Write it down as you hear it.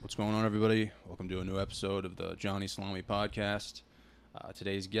going on, everybody? Welcome to a new episode of the Johnny Salami podcast.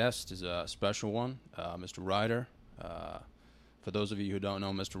 Today's guest is a special one, Mr. Ryder. For those of you who don't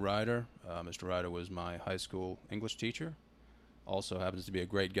know Mr. Ryder was my high school English teacher. Also happens to be a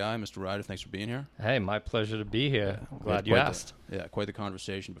great guy. Mr. Ryder, thanks for being here. Hey, my pleasure to be here. Glad you asked. Quite the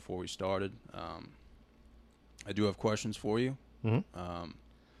conversation before we started. I do have questions for you. Mm-hmm.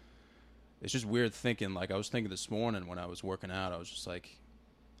 It's just weird thinking, I was thinking this morning when I was working out, I was just like,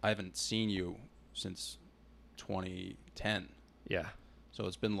 I haven't seen you since 2010. Yeah. So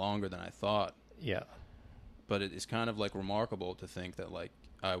it's been longer than I thought. Yeah. But it's kind of remarkable to think that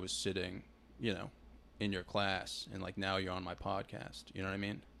I was sitting, in your class and now you're on my podcast. You know what I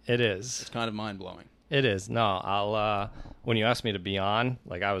mean? It is. It's kind of mind blowing. It is. No, I'll, when you asked me to be on,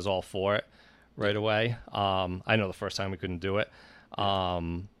 I was all for it right away. I know the first time we couldn't do it.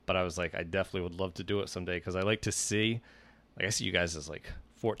 But I was I definitely would love to do it someday because I like to see, I see you guys as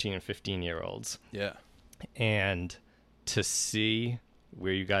 14 and 15-year-olds. Yeah. And to see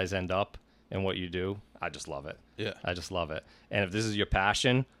where you guys end up and what you do, I just love it. Yeah. I just love it. And if this is your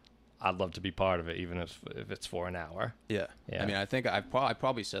passion, I'd love to be part of it, even if it's for an hour. Yeah. Yeah. I mean, I think I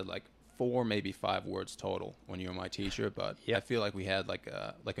probably said 4, maybe 5 words total when you were my teacher, but yeah. I feel like we had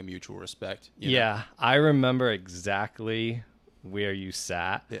a mutual respect. Yeah. I remember exactly where you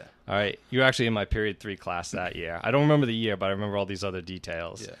sat. Yeah. All right. You were actually in my period 3 class that year. I don't remember the year, but I remember all these other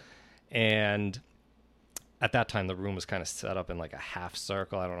details. Yeah. And at that time, the room was kind of set up in a half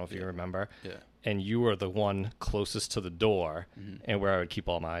circle. I don't know if you remember. Yeah. And you were the one closest to the door Mm-hmm. and where I would keep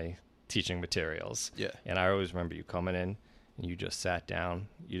all my teaching materials. Yeah. And I always remember you coming in and you just sat down.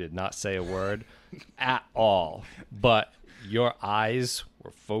 You did not say a word at all, but your eyes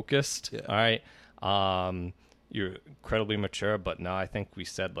were focused. Yeah. All right. You're incredibly mature, but no, I think we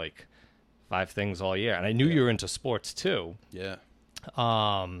said 5 things all year. And I knew you were into sports too. Yeah.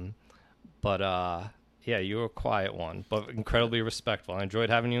 Yeah, you were a quiet one, but incredibly respectful. I enjoyed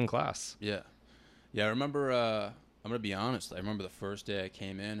having you in class. Yeah. Yeah, I remember, I'm going to be honest. I remember the first day I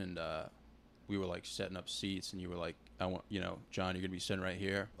came in and we were setting up seats and you were I want, John, you're going to be sitting right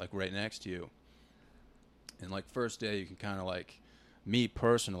here, right next to you. And first day you can kind of me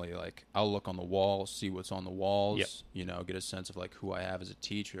personally, I'll look on the walls, see what's on the walls, Yep. Get a sense of who I have as a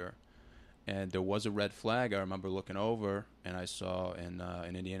teacher. And there was a red flag. I remember looking over and I saw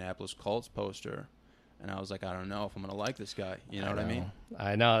an Indianapolis Colts poster. And I was I don't know if I'm going to like this guy. You know what I mean?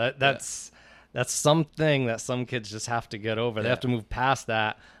 I know. That's something that some kids just have to get over. They have to move past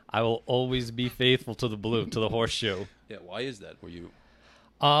that. I will always be faithful to the blue, to the horseshoe. Yeah, why is that? Were you...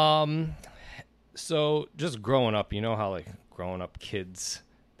 So just growing up, you know how growing up kids,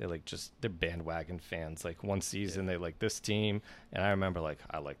 they're bandwagon fans. One season they like this team, and I remember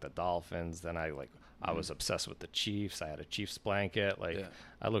I like the Dolphins. Then I was obsessed with the Chiefs. I had a Chiefs blanket.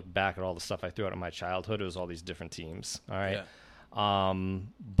 I look back at all the stuff I threw out in my childhood. It was all these different teams. All right. Yeah.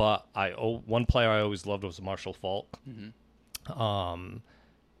 But one player I always loved was Marshall Faulk. Mm-hmm.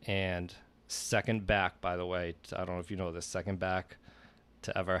 And second back, by the way, I don't know if you know this, second back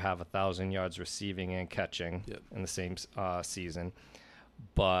to ever have 1,000 yards receiving and catching in the same season.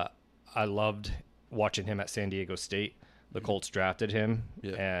 But I loved watching him at San Diego State. The Colts drafted him,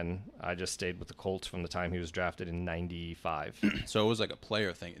 and I just stayed with the Colts from the time he was drafted in 95. So it was a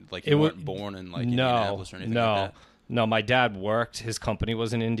player thing. You weren't born in Indianapolis or anything like that? No, my dad worked. His company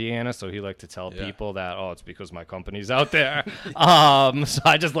was in Indiana, so he liked to tell people that, it's because my company's out there. So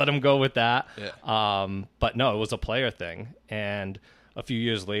I just let him go with that. Yeah. But no, it was a player thing. And a few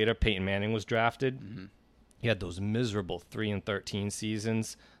years later, Peyton Manning was drafted. Mm-hmm. He had those miserable 3-13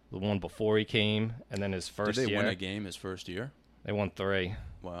 seasons. The one before he came, and then his first year. Did they win a game his first year? They won 3.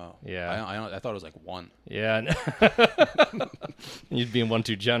 Wow. Yeah. I thought it was 1. Yeah. You'd be one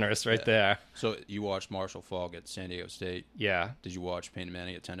too generous right there. So you watched Marshall Faulk at San Diego State. Yeah. Did you watch Peyton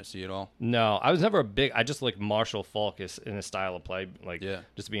Manning at Tennessee at all? No. I was never I just like Marshall Faulk in his style of play,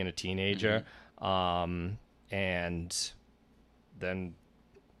 just being a teenager. Mm-hmm. And then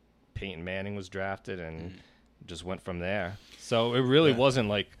Peyton Manning was drafted and just went from there. So it really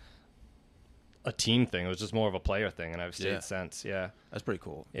wasn't a team thing. It was just more of a player thing, and I've stayed since. Yeah, that's pretty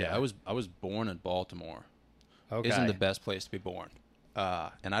cool. Yeah, I was born in Baltimore. Okay, isn't the best place to be born?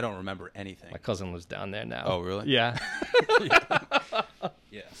 And I don't remember anything. My cousin lives down there now. Oh, really? Yeah.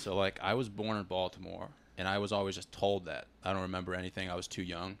 Yeah. So I was born in Baltimore, and I was always just told that. I don't remember anything. I was too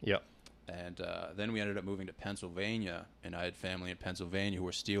young. Yep. And then we ended up moving to Pennsylvania, and I had family in Pennsylvania who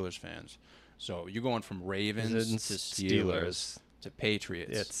were Steelers fans. So you're going from Ravens to Steelers to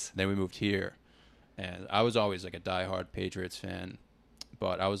Patriots. Then we moved here. And I was always a diehard Patriots fan,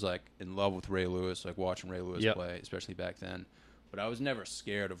 but I was in love with Ray Lewis, watching Ray Lewis play, especially back then. But I was never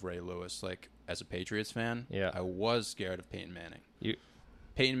scared of Ray Lewis, like, as a Patriots fan. Yeah. I was scared of Peyton Manning.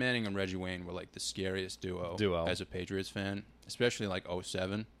 Peyton Manning and Reggie Wayne were, like, the scariest duo. As a Patriots fan, especially, like,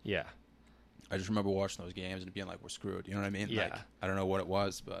 07. Yeah. I just remember watching those games and being like, we're screwed. You know what I mean? Yeah. Like, I don't know what it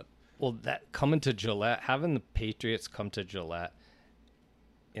was, but... Well, that coming to Gillette, having the Patriots come to Gillette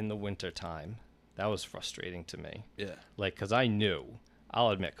in the wintertime, that was frustrating to me. Yeah. Like, because I knew, I'll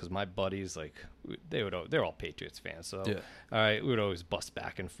admit, because my buddies, like, they're all Patriots fans. So, all right, we would always bust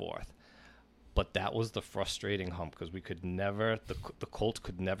back and forth. But that was the frustrating hump because we could never, the Colts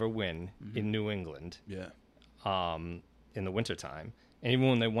could never win in New England. Yeah. In the wintertime. And even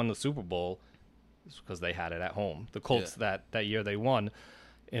when they won the Super Bowl, it's because they had it at home. The Colts that year they won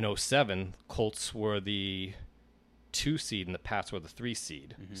in 07, Colts were the 2 seed and the Pats were the 3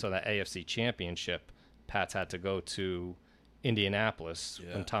 seed. So that AFC Championship, Pats had to go to Indianapolis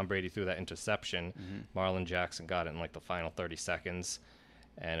when Tom Brady threw that interception. Marlon Jackson got it in like the final 30 seconds.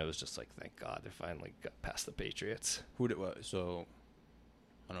 And it was just like, thank God they finally got past the Patriots. So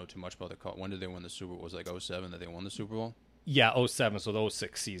I don't know too much about the call. When did they win the Super Bowl? Was it like 07 that they won the Super Bowl? Yeah, 07, so the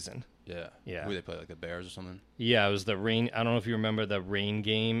 06 season. Yeah. Yeah. Who they play, like the Bears or something? Yeah, it was the rain. I don't know if you remember the rain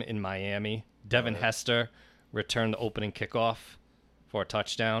game in Miami. Devin Hester returned the opening kickoff for a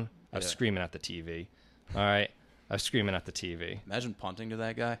touchdown. I was screaming at the TV. All right? I was screaming at the TV. Imagine punting to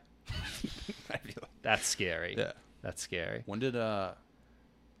that guy. That's scary. Yeah. That's scary. When did, so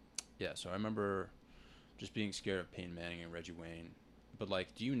I remember just being scared of Peyton Manning and Reggie Wayne. But,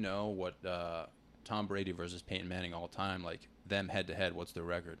 like, do you know what Tom Brady versus Peyton Manning all time, like, them head-to-head, what's their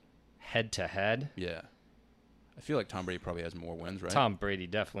record? Head-to-head? Yeah. I feel like Tom Brady probably has more wins, right? Tom Brady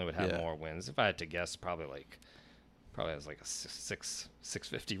definitely would have more wins. If I had to guess, probably has like a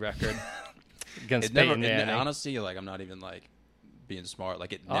 650 record against Peyton Manning. Honestly, like, I'm not even, like, being smart.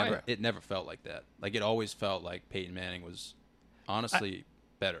 Like, it never felt like that. Like, it always felt like Peyton Manning was honestly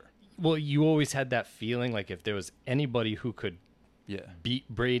better. Well, you always had that feeling, like, if there was anybody who could beat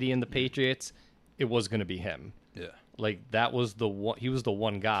Brady and the Patriots, it was going to be him. Yeah. Like, that was the one. He was the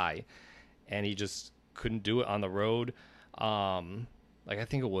one guy, and he just couldn't do it on the road. Like, I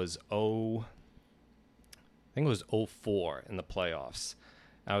think it was 04 in the playoffs.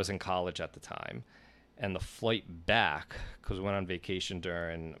 I was in college at the time, and the flight back, because we went on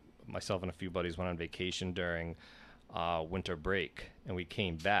vacation myself and a few buddies went on vacation during winter break, and we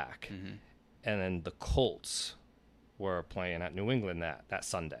came back, and then the Colts were playing at New England that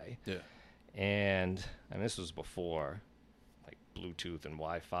Sunday. Yeah. And this was before like Bluetooth and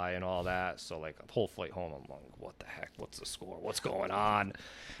Wi-Fi and all that. So like the whole flight home, I'm like, what the heck? What's the score? What's going on?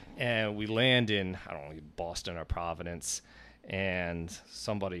 And we land in, I don't know, Boston or Providence. And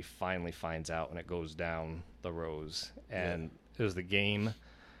somebody finally finds out and it goes down the rows. And it was the game,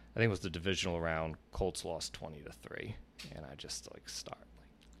 I think it was the divisional round. Colts lost 20-3. And I just like start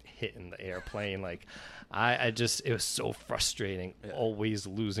hitting the airplane. Like it was so frustrating always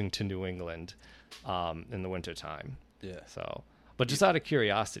losing to New England in the wintertime. Yeah. So, but just out of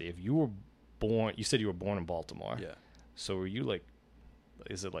curiosity, if you were born, you said you were born in Baltimore. Yeah. So were you like,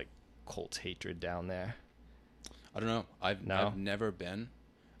 is it like Colts hatred down there? I don't know. I've never been.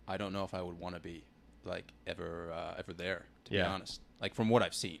 I don't know if I would want to be like ever there, to be honest. Like from what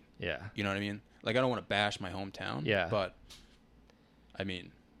I've seen. Yeah. You know what I mean? Like I don't want to bash my hometown. Yeah. But I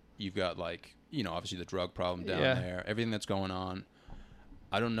mean, you've got like, you know, obviously the drug problem down there, everything that's going on.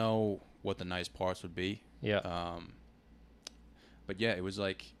 I don't know what the nice parts would be. Yeah. But yeah, it was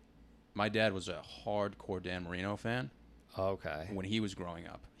like my dad was a hardcore Dan Marino fan. Okay. When he was growing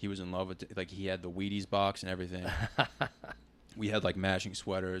up, he was in love with it. Like he had the Wheaties box and everything. We had like matching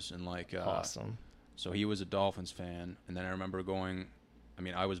sweaters and like awesome. So he was a Dolphins fan, and then I remember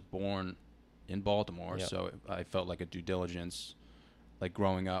I was born in Baltimore, so I felt like a due diligence like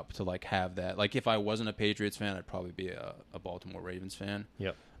growing up to like have that. Like if I wasn't a Patriots fan, I'd probably be a Baltimore Ravens fan.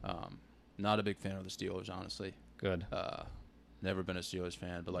 Yep. Not a big fan of the Steelers, honestly. Good. Never been a Steelers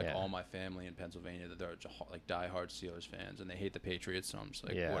fan, but like all my family in Pennsylvania, they're like diehard Steelers fans, and they hate the Patriots. So I'm just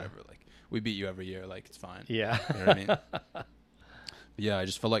like, whatever. Like we beat you every year, like it's fine. Yeah. You know what I mean? But yeah, I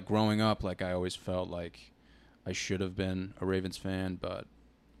just felt like growing up, like I always felt like I should have been a Ravens fan, but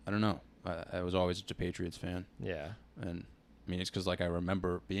I don't know. I was always a Patriots fan. Yeah. And I mean, it's because like I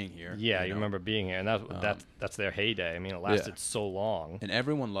remember being here. Yeah, you remember being here, and that's their heyday. I mean, it lasted so long. And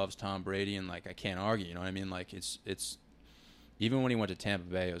everyone loves Tom Brady, and like I can't argue. You know what I mean? Like it's even when he went to Tampa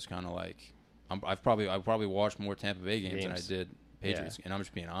Bay, it was kind of like I've probably watched more Tampa Bay games than I did Patriots, and I'm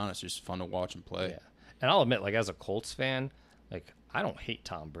just being honest. It's just fun to watch him play. Yeah. And I'll admit, like as a Colts fan, like I don't hate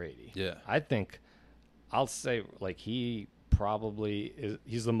Tom Brady. Yeah. I think I'll say like he probably is.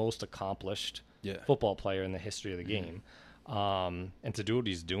 He's the most accomplished football player in the history of the game. And to do what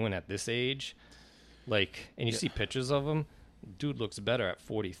he's doing at this age, like, and you see pictures of him, dude looks better at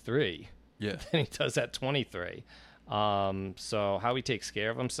 43 than he does at 23. So how he takes care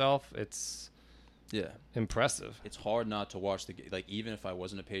of himself, it's impressive. It's hard not to watch the like. Even if I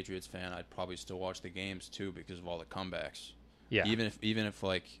wasn't a Patriots fan, I'd probably still watch the games too because of all the comebacks. Yeah. Even if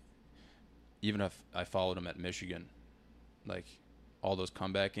I followed him at Michigan, like all those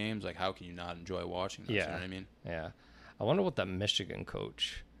comeback games, like how can you not enjoy watching those? You know what I mean? Yeah. I wonder what that Michigan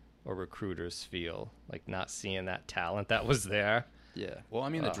coach or recruiters feel like not seeing that talent that was there. Yeah. Well, I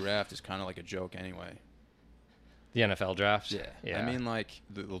mean, the draft is kind of like a joke anyway. The NFL draft? Yeah. I mean, like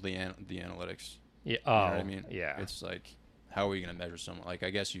the analytics. Yeah. Oh, you know what I mean? Yeah. It's like, how are you going to measure someone? Like, I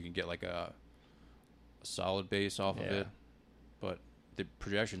guess you can get like a solid base off of it, but the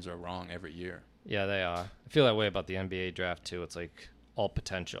projections are wrong every year. Yeah, they are. I feel that way about the NBA draft too. It's like all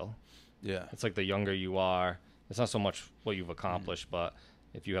potential. Yeah. It's like the younger you are, it's not so much what you've accomplished, but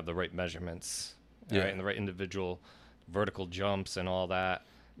if you have the right measurements, right, and the right individual vertical jumps and all that,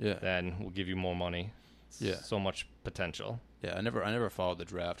 then we'll give you more money. It's so much potential. Yeah, I never followed the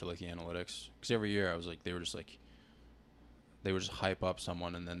draft or like the analytics because every year I was like they would just hype up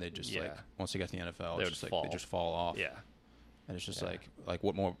someone and then they just like once they get to the NFL, it's just like they just fall off. Yeah, and it's just like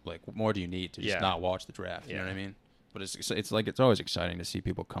what more do you need to just not watch the draft? You know what I mean? But it's like it's always exciting to see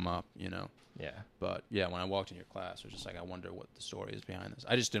people come up, you know. Yeah. But yeah, when I walked in your class, it was just like I wonder what the story is behind this.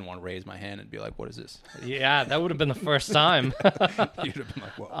 I just didn't want to raise my hand and be like, "What is this?" Yeah, that would have been the first time. You'd have been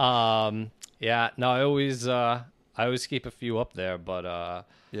like, "Whoa." Yeah. No, I always keep a few up there, but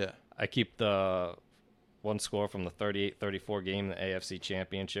I keep the one score from the 38-34 game, the AFC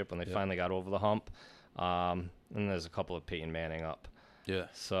Championship when they finally got over the hump. And there's a couple of Peyton Manning up. Yeah.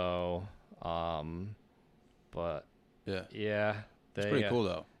 So, but yeah, it's pretty cool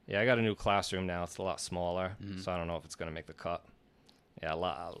though. Yeah, I got a new classroom now. It's a lot smaller, so I don't know if it's going to make the cut. Yeah,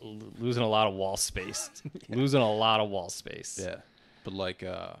 losing a lot of wall space. Losing a lot of wall space. Yeah, but like,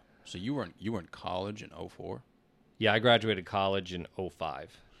 so you were in college in 2004? Yeah, I graduated college in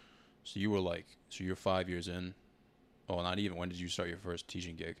 2005. So you're 5 years in. Oh, not even. When did you start your first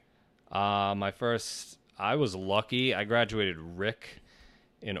teaching gig? I was lucky. I graduated Rick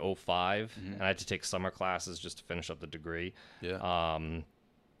in 2005, and I had to take summer classes just to finish up the degree. Yeah.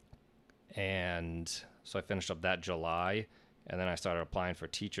 And so I finished up that July, and then I started applying for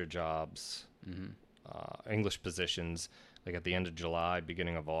teacher jobs, English positions, like at the end of July,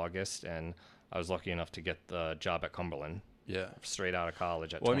 beginning of August, and I was lucky enough to get the job at Cumberland. Yeah. Straight out of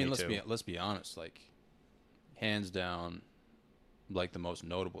college at 22. I mean, let's be honest, like, hands down, like the most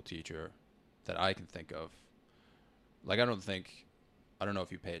notable teacher that I can think of. Like, I don't know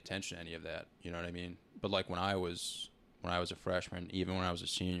if you pay attention to any of that, you know what I mean? But like when I was a freshman, even when I was a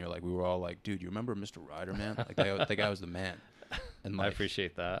senior, like we were all like, dude, you remember Mr. Ryder, man? Like that guy was the man. And like, I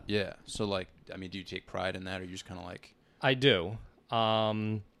appreciate that. Yeah. So like, I mean, do you take pride in that, or you just kind of like? I do,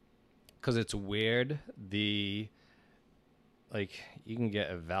 because it's weird. Like you can get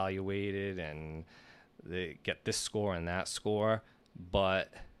evaluated and they get this score and that score,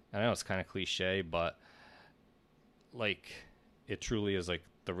 but I know it's kind of cliche, but like it truly is like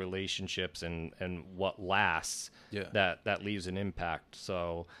the relationships and what lasts that leaves an impact.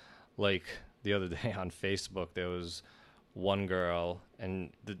 So like the other day on Facebook, there was one girl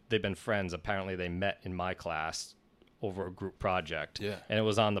and they've been friends. Apparently they met in my class over a group project. Yeah. And it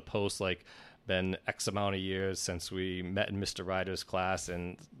was on the post like been X amount of years since we met in Mr. Ryder's class,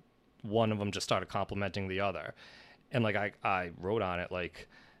 and one of them just started complimenting the other. And like I wrote on it like,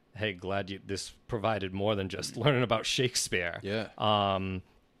 hey, glad this provided more than just learning about Shakespeare. Yeah.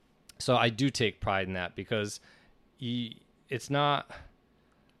 So I do take pride in that because it's not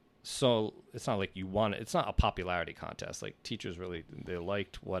like you want it. It's not a popularity contest. Like teachers really, they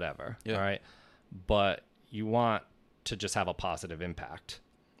liked whatever. Yeah. All right. But you want to just have a positive impact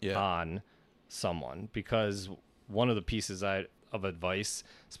on someone, because one of the pieces of advice,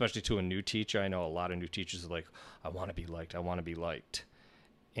 especially to a new teacher, I know a lot of new teachers are like, I want to be liked. I want to be liked.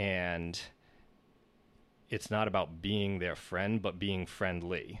 And it's not about being their friend, but being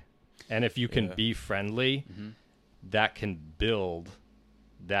friendly. And if you can be friendly, that can build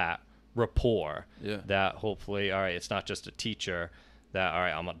that rapport that hopefully, all right, it's not just a teacher that, all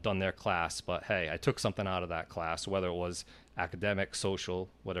right, I'm done their class, but hey, I took something out of that class, whether it was academic, social,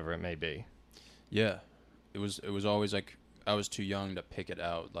 whatever it may be. Yeah. It was always like I was too young to pick it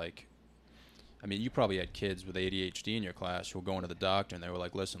out. Like, I mean, you probably had kids with ADHD in your class who were going to the doctor and they were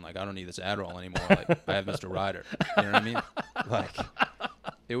like, listen, like, I don't need this Adderall anymore. Like, I have Mr. Ryder. You know what I mean? Like,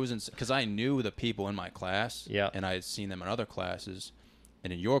 it was because I knew the people in my class and I had seen them in other classes.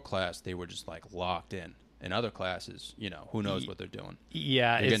 And in your class, they were just like locked in. in other classes, you know, who knows what they're doing.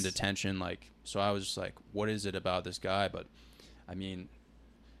 Yeah, they're getting detention. Like, so I was just like, what is it about this guy? But I mean,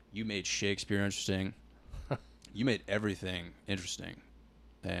 you made Shakespeare interesting. You made everything interesting.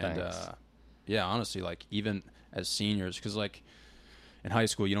 And yeah, honestly, like even as seniors, because like in high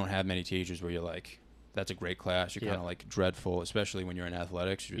school, you don't have many teachers where you're like, that's a great class. You're kind of like dreadful, especially when you're in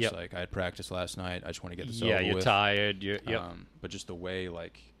athletics. You're just like, I had practice last night. I just want to get this over with. Yeah, you're tired. But just the way,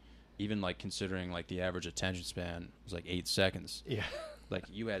 like, even like considering like the average attention span was like 8 seconds. Yeah. Like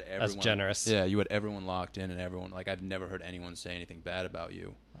you had everyone. That's generous. Yeah, you had everyone locked in, and everyone, like, I've never heard anyone say anything bad about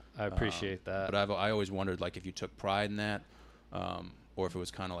you. I appreciate that. But I always wondered, like, if you took pride in that, or if it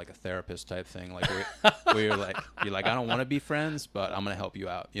was kind of like a therapist type thing, like where you're like, I don't want to be friends, but I'm gonna help you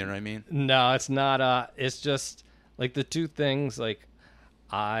out. You know what I mean? No, it's not. It's just like the two things. Like,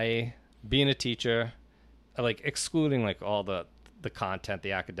 being a teacher, like excluding like all the content,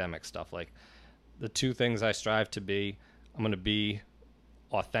 the academic stuff. Like the two things I strive to be, I'm gonna be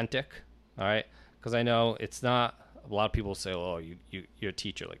authentic. All right, because I know it's not. A lot of people say, "Oh, you're a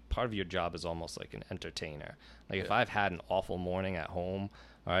teacher." Like part of your job is almost like an entertainer. Like if I've had an awful morning at home,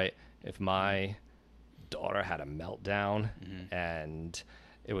 all right, if my daughter had a meltdown and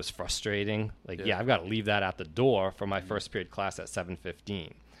it was frustrating, like I've got to leave that at the door for my first period class at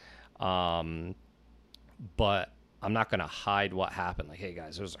 7:15. But I'm not gonna hide what happened. Like, hey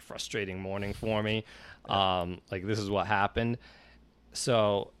guys, it was a frustrating morning for me. Like this is what happened.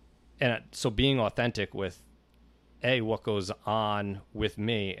 So being authentic with what goes on with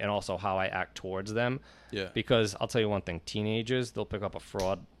me and also how I act towards them. Yeah. Because I'll tell you one thing, teenagers, they'll pick up a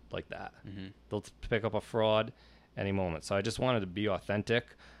fraud like that. They'll pick up a fraud any moment. So I just wanted to be authentic,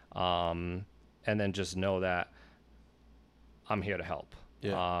 and then just know that I'm here to help.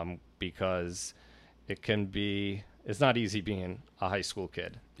 Yeah. Because it's not easy being a high school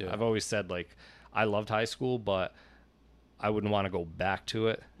kid. Yeah. I've always said, like, I loved high school, but I wouldn't want to go back to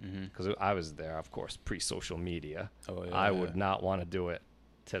it because I was there, of course, pre-social media. Oh, yeah, I would not want to do it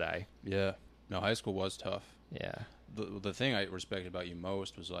today. Yeah. No, high school was tough. Yeah. The thing I respected about you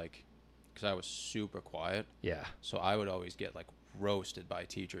most was, like, because I was super quiet. Yeah. So I would always get, like, roasted by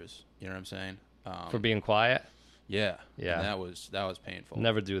teachers. You know what I'm saying? For being quiet? Yeah. Yeah. And that was painful.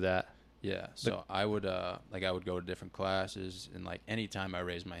 Never do that. Yeah, so I would I would go to different classes, and like anytime I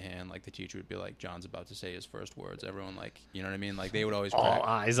raised my hand, like the teacher would be like, John's about to say his first words. Everyone, like, you know what I mean? Like they would always all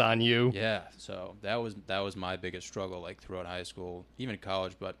eyes on you. Yeah, so that was my biggest struggle, like throughout high school, even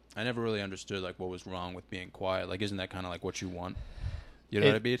college. But I never really understood like what was wrong with being quiet. Like, isn't that kind of like what you want? You know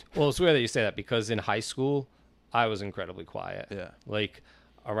what I mean? Well, it's weird that you say that because in high school I was incredibly quiet. Yeah, like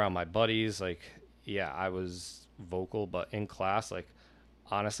around my buddies, like I was vocal, but in class, like.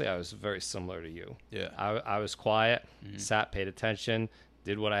 Honestly, I was very similar to you. Yeah. I was quiet, sat, paid attention,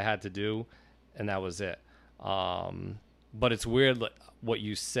 did what I had to do, and that was it. But it's weird, like, what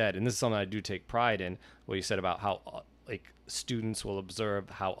you said, and this is something I do take pride in, what you said about how like students will observe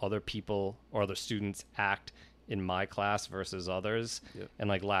how other people or other students act in my class versus others. Yep. And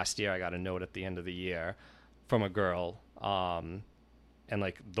like last year, I got a note at the end of the year from a girl, and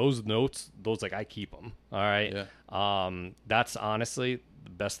like those notes, like I keep them. All right. Yeah. That's honestly the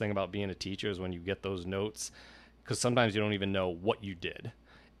best thing about being a teacher is when you get those notes, because sometimes you don't even know what you did.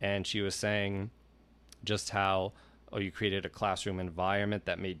 And she was saying just how, you created a classroom environment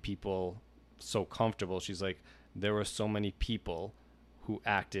that made people so comfortable. She's like, there were so many people who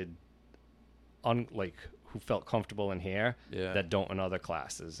acted who felt comfortable in here that don't in other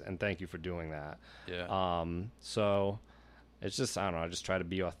classes. And thank you for doing that. Yeah. So it's just, I don't know, I just try to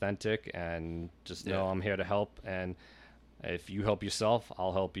be authentic and just know I'm here to help. And if you help yourself,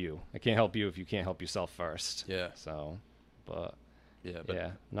 I'll help you. I can't help you if you can't help yourself first. Yeah. So, but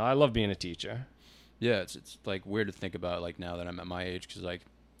no, I love being a teacher. Yeah, it's like weird to think about, like, now that I'm at my age, because like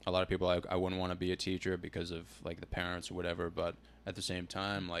a lot of people, I wouldn't want to be a teacher because of like the parents or whatever. But at the same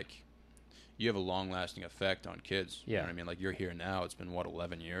time, like, you have a long-lasting effect on kids. Yeah. You know what I mean? Like, you're here now. It's been, what,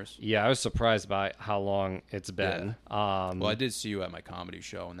 11 years? Yeah, I was surprised by how long it's been. Yeah. Well, I did see you at my comedy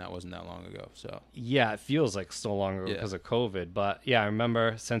show, and that wasn't that long ago. So yeah, it feels like so long ago because of COVID. But, yeah, I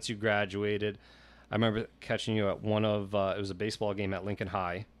remember since you graduated, I remember catching you at one of it was a baseball game at Lincoln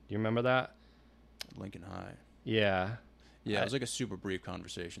High. Do you remember that? Lincoln High. Yeah. Yeah, it was like a super brief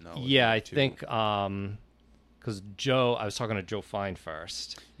conversation, though. Yeah, I think because I was talking to Joe Fine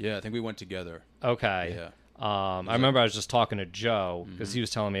first. Yeah, I think we went together. Okay. Yeah. I remember I was just talking to Joe because he was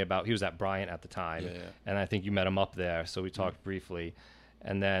telling me he was at Bryant at the time. Yeah. And I think you met him up there. So we talked briefly.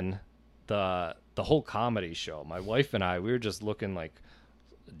 And then the whole comedy show, my wife and I, we were just looking like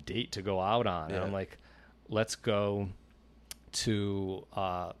a date to go out on. Yeah. And I'm like, let's go to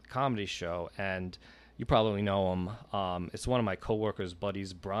a comedy show. And You probably know him. It's one of my coworkers'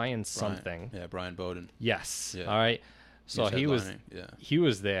 buddies, Brian something. Yeah, Brian Bowden. Yes. Yeah. All right. So he was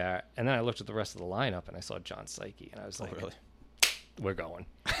yeah. there, and then I looked at the rest of the lineup, and I saw John Psyche, and I was like, really? "We're going,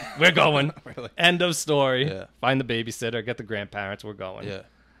 we're going." Really? End of story. Yeah. Find the babysitter, get the grandparents. We're going.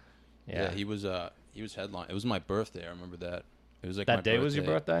 Yeah. He was headline. It was my birthday. I remember that. It was like that my day birthday. was your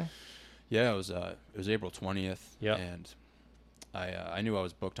birthday. Yeah, it was April 20th. Yeah. And I knew I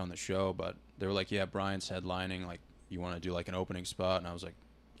was booked on the show, but they were like, "Yeah, Brian's headlining. Like, you want to do like an opening spot?" And I was like,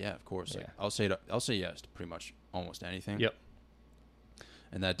 "Yeah, of course. Like, I'll say yes to pretty much almost anything." Yep.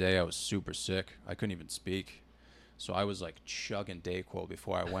 And that day I was super sick. I couldn't even speak. So I was like chugging Dayquil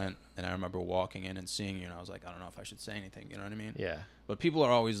before I went. And I remember walking in and seeing you, and I was like, I don't know if I should say anything. You know what I mean? Yeah. But people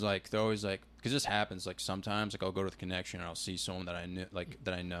are always like, because this happens, like sometimes, like I'll go to the connection and I'll see someone that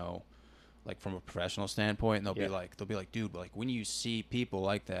I know, like from a professional standpoint, and they'll be like, dude, like when you see people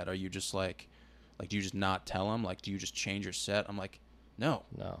like that, are you just like do you just not tell them? Like, do you just change your set? I'm like, no.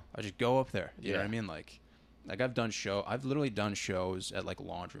 I just go up there. You know what I mean? Like I've literally done shows at like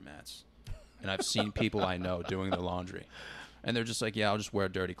laundromats, and I've seen people I know doing their laundry, and they're just like, yeah, I'll just wear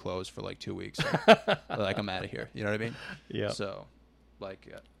dirty clothes for like 2 weeks. Like I'm out of here. You know what I mean? Yeah. So, like,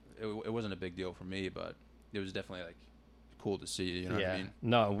 it wasn't a big deal for me, but it was definitely like cool to see. You know what I mean?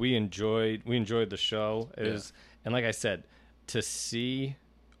 No, we enjoyed the show. And like I said, to see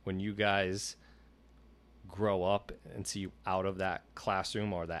when you guys grow up and see you out of that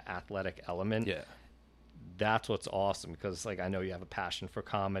classroom or that athletic element. Yeah. That's what's awesome, because like I know you have a passion for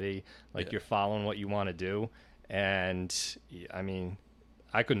comedy, like you're following what you want to do, and I mean,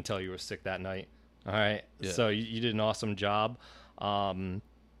 I couldn't tell you were sick that night. All right, so you did an awesome job, and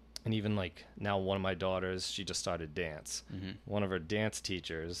even like now one of my daughters, she just started dance. Mm-hmm. One of her dance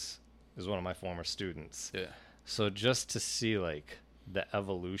teachers is one of my former students. Yeah. So just to see like the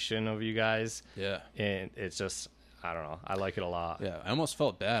evolution of you guys, and it's just, I don't know, I like it a lot. Yeah, I almost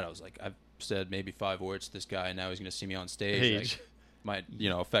felt bad. I was like, I've said maybe 5 words to this guy, and now he's going to see me on stage. Like, might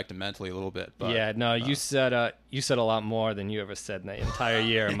affect him mentally a little bit. But, yeah, no, you said a lot more than you ever said in the entire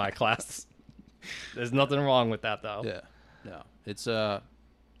year in my class. There's nothing wrong with that, though. Yeah, no, it's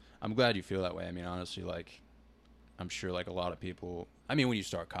I'm glad you feel that way. I mean, honestly, like, I'm sure like a lot of people. I mean, when you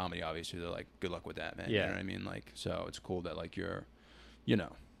start comedy, obviously they're like, "Good luck with that, man." Yeah. You know what I mean? Like, so it's cool that like you're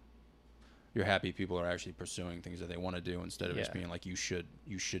happy people are actually pursuing things that they want to do instead of just being like, you should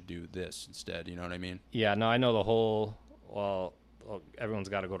do this instead. You know what I mean? Yeah, no, I know the whole, well everyone's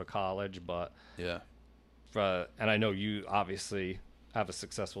got to go to college, but and I know you obviously have a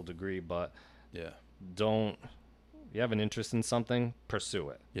successful degree, but you have an interest in something, pursue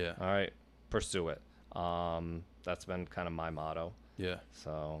it. Yeah. All right, pursue it. That's been kind of my motto. Yeah.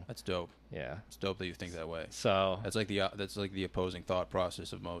 So that's dope. Yeah. It's dope that you think that way. So that's like the opposing thought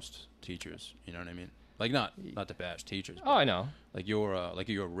process of most teachers. You know what I mean? Like not to bash teachers. Oh, I know. Like you're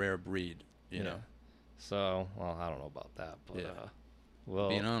a rare breed. You know. So I don't know about that, but well,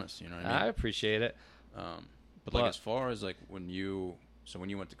 being honest, you know what I mean? I appreciate it. But like as far as like when you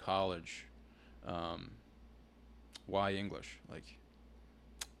went to college, why English? Like,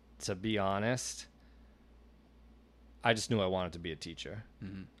 to be honest, I just knew I wanted to be a teacher.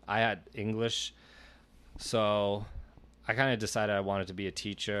 Mm-hmm. I had English, so I kind of decided I wanted to be a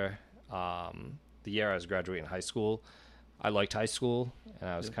teacher. The year I was graduating high school, I liked high school, and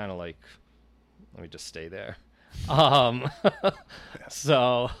I was kind of like, let me just stay there.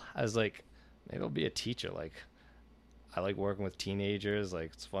 So I was like, maybe I'll be a teacher. Like, I like working with teenagers.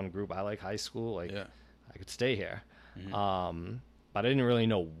 Like, it's a fun group. I like high school. Like, I could stay here. Mm-hmm. But I didn't really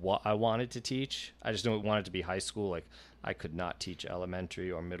know what I wanted to teach. I just knew I wanted to be high school. Like, I could not teach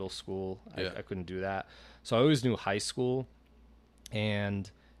elementary or middle school. I couldn't do that. So I always knew high school. And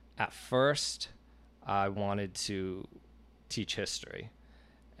at first, I wanted to teach history.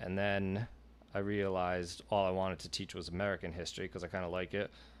 And then I realized all I wanted to teach was American history because I kind of like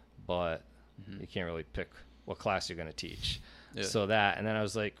it. But you can't really pick what class you're going to teach. Yeah. So and then I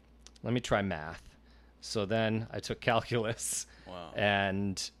was like, let me try math. So then I took calculus. Wow.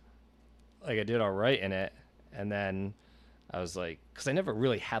 And like I did all right in it. And then I was like, because I never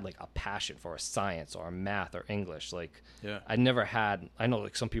really had like a passion for a science or a math or English. Like, I never had. I know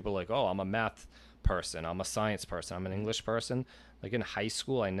like some people are like, oh, I'm a math person, I'm a science person, I'm an English person. Like in high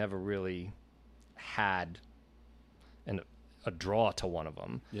school, I never really had a draw to one of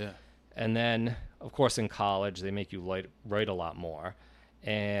them. Yeah. And then, of course, in college, they make you write a lot more.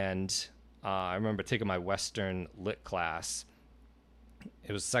 And I remember taking my Western Lit class.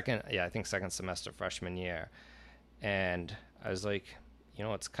 It was second semester freshman year. And I was like,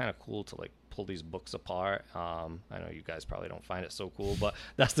 it's kind of cool to like pull these books apart. I know you guys probably don't find it so cool, but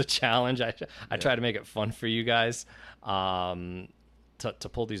that's the challenge. I try to make it fun for you guys, to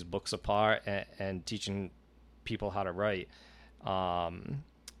pull these books apart and teaching people how to write.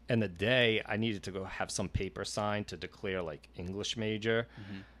 And the day I needed to go have some paper signed to declare like English major.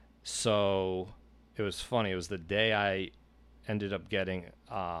 So it was funny. It was the day I ended up getting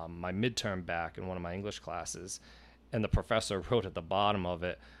my midterm back in one of my English classes, and the professor wrote at the bottom of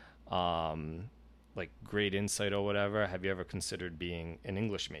it, like, great insight or whatever. Have you ever considered being an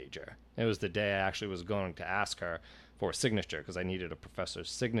English major? And it was the day I actually was going to ask her for a signature because I needed a professor's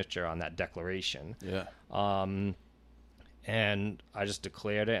signature on that declaration. Yeah. And I just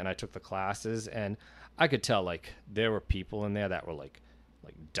declared it, and I took the classes, and I could tell like there were people in there that were like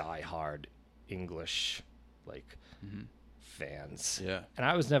diehard English like fans. Yeah. And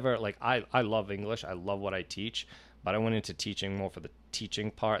I was never like I love English. I love what I teach, but I went into teaching more for the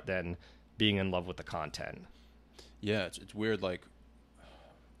teaching part than being in love with the content. Yeah, it's weird. Like,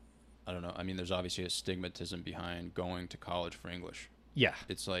 I don't know. I mean, there's obviously a stigmatism behind going to college for English. Yeah.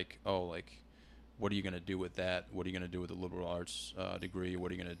 It's like, oh, like, what are you going to do with that? What are you going to do with a liberal arts degree?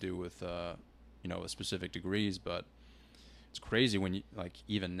 What are you going to do with, with specific degrees? But it's crazy when you, like,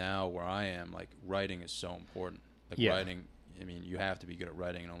 even now where I am, like, writing is so important. Like, writing, I mean, you have to be good at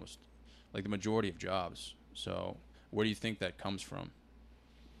writing in almost, like, the majority of jobs. So where do you think that comes from?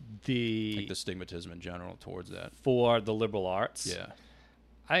 Like the stigmatism in general towards that. For the liberal arts? Yeah.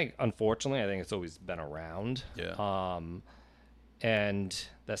 Unfortunately, I think it's always been around. Yeah. And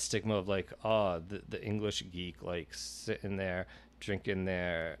that stigma of like, oh, the English geek, like sitting there drinking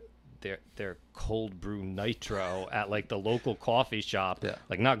their cold brew nitro at like the local coffee shop,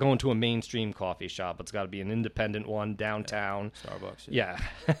 like not going to a mainstream coffee shop. It's got to be an independent one downtown. Starbucks. Yeah.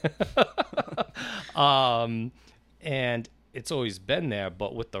 And it's always been there,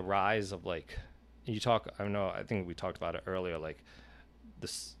 but with the rise of like, I think we talked about it earlier, like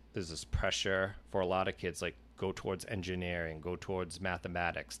there's this pressure for a lot of kids, like go towards engineering, go towards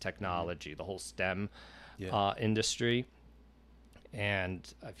mathematics, technology, the whole STEM industry. And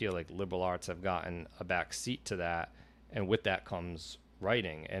I feel like liberal arts have gotten a back seat to that. And with that comes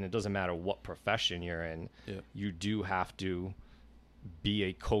writing. And it doesn't matter what profession you're in, you do have to be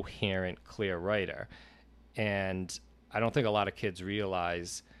a coherent, clear writer. And I don't think a lot of kids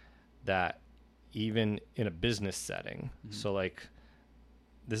realize that even in a business setting. So like,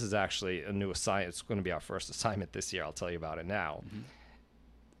 this is actually a new assignment. It's going to be our first assignment this year. I'll tell you about it now.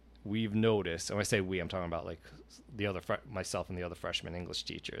 We've noticed, and when I say we, I'm talking about like the other myself and the other freshman English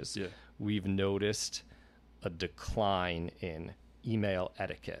teachers. Yeah. We've noticed a decline in email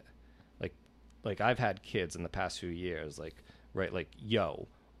etiquette. Like I've had kids in the past few years, like, right, like, yo,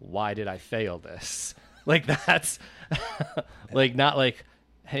 why did I fail this? Like that's like, not like,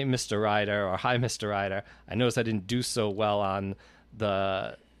 hey, Mr. Ryder, or hi, Mr. Ryder, I noticed I didn't do so well on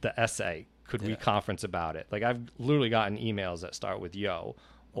the essay. Could we conference about it? Like I've literally gotten emails that start with yo,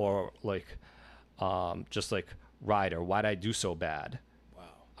 or like just like, Ryder, why'd I do so bad?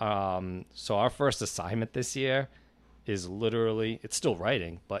 Wow. So our first assignment this year is literally, it's still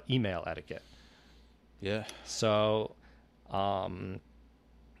writing, but email etiquette. Yeah. So that's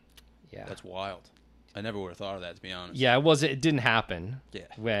wild. I never would have thought of that, to be honest. Yeah, it didn't happen. Yeah.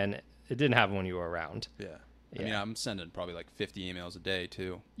 It didn't happen when you were around. Yeah. I mean, I'm sending probably like 50 emails a day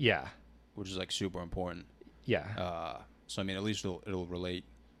too. Yeah. Which is like super important. Yeah. So I mean, at least it'll relate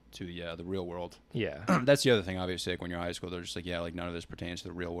to the real world. Yeah. That's the other thing, obviously. Like when you're in high school, they're just like, like none of this pertains to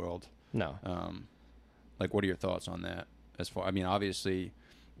the real world. No. Like, what are your thoughts on that? I mean, obviously,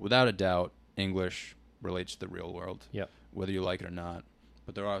 without a doubt, English relates to the real world. Yep. Whether you like it or not.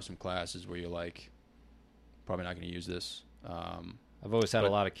 But there are some classes where you're like, probably not going to use this. I've always had a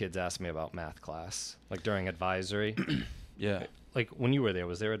lot of kids ask me about math class, like during advisory. Yeah. Like when you were there,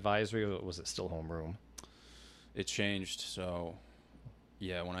 was there advisory or was it still homeroom? It changed. So,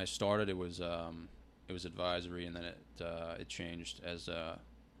 yeah, when I started, it was advisory, and then it changed as I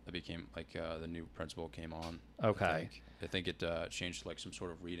became like the new principal came on. Okay. I think it changed to like some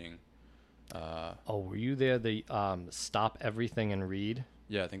sort of reading. Were you there? The stop everything and read.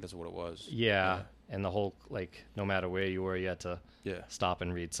 Yeah, I think that's what it was. Yeah. And the whole, like, no matter where you were, you had to stop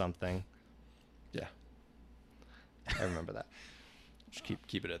and read something. Yeah. I remember that. Just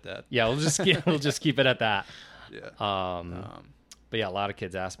keep it at that. Yeah, we'll just keep it at that. Yeah. But yeah, a lot of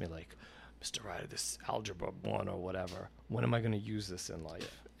kids ask me like, Mr. Ryder, this algebra 1 or whatever, when am I going to use this in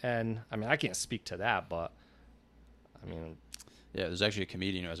life? And I mean, I can't speak to that, but I mean, yeah, there's actually a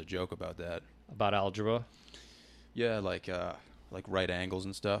comedian who has a joke about that. About algebra? Yeah, like right angles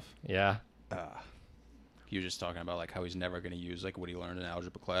and stuff. Yeah. he was just talking about like how he's never going to use like what he learned in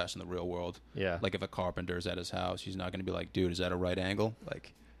algebra class in the real world. Yeah. Like if a carpenter's at his house, he's not going to be like, dude, is that a right angle?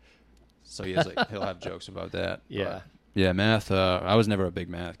 Like, so he has like he'll have jokes about that. Yeah. But, yeah, math. I was never a big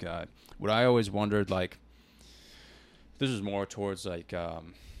math guy. What I always wondered, like, this was more towards like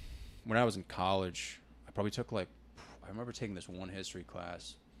when I was in college. I probably took like, I remember taking this one history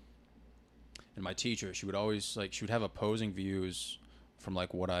class, and my teacher, she would always like, she would have opposing views from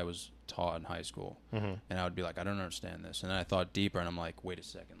like what I was taught in high school, and I would be like, I don't understand this, and then I thought deeper, and I'm like, wait a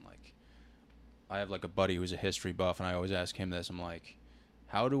second, like, I have like a buddy who's a history buff, and I always ask him this. I'm like,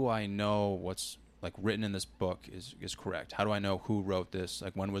 how do I know what's like written in this book is correct? How do I know who wrote this?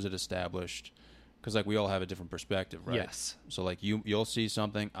 Like, when was it established? Because like we all have a different perspective, right? Yes. So like you'll see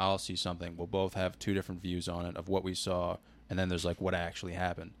something, I'll see something. We'll both have two different views on it of what we saw, and then there's like what actually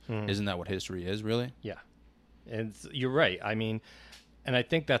happened. Isn't that what history is, really? Yeah. And you're right. I mean, and I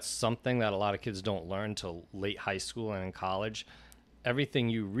think that's something that a lot of kids don't learn till late high school and in college. Everything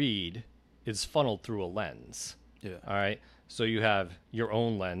you read is funneled through a lens. Yeah. All right. So you have your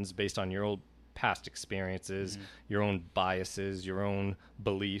own lens based on your own past experiences, your own biases, your own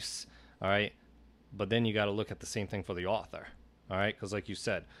beliefs. All right. But then you got to look at the same thing for the author. All right. Because like you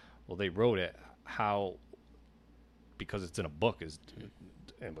said, well, they wrote it. How? Because it's in a book,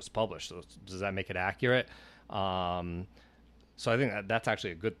 it was published. So does that make it accurate? So I think that's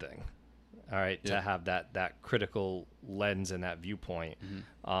actually a good thing. All right. To have that critical lens and that viewpoint.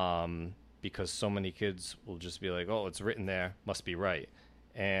 Because so many kids will just be like, oh, it's written there, must be right.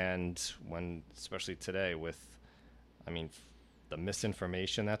 And when, especially today with, I mean, the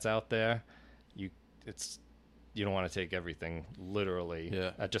misinformation that's out there, you don't want to take everything literally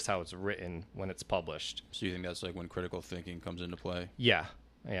at just how it's written when it's published. So you think that's like when critical thinking comes into play? Yeah.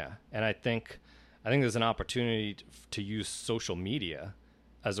 And I think there's an opportunity to use social media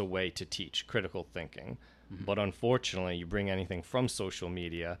as a way to teach critical thinking. But unfortunately, you bring anything from social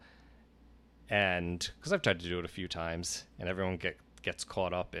media, and because I've tried to do it a few times, and everyone gets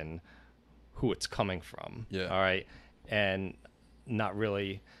caught up in who it's coming from. Yeah. All right. And not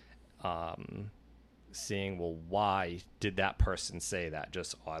really seeing, well, why did that person say that?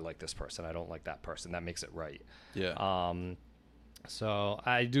 Just, oh, I like this person, I don't like that person. That makes it right. Yeah. So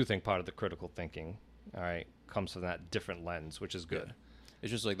I do think part of the critical thinking, all right, comes from that different lens, which is good. Yeah.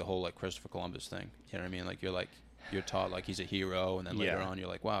 It's just like the whole like Christopher Columbus thing. You know what I mean? Like you're taught like he's a hero, and then later on you're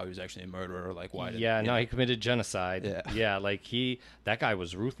like, wow, he was actually a murderer. Like, why? He committed genocide. Yeah, like that guy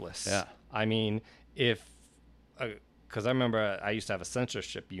was ruthless. Yeah. I mean, because I remember I used to have a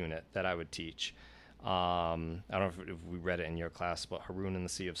censorship unit that I would teach. I don't know if we read it in your class, but Haroon and the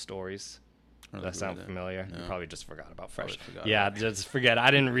Sea of Stories. Does that sound familiar? No. You probably just forgot about Fresh. Just forget.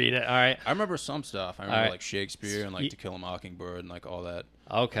 I didn't read it. All right. I remember some stuff. I remember like Shakespeare and like To Kill a Mockingbird and like all that.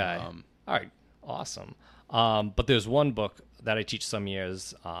 Okay. All right. Awesome. But there's one book that I teach some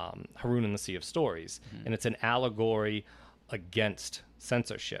years, Haroon and the Sea of Stories, and it's an allegory against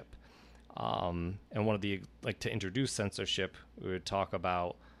censorship. And one of the, like, to introduce censorship, we would talk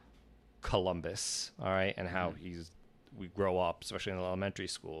about Columbus, all right, and how we grow up, especially in elementary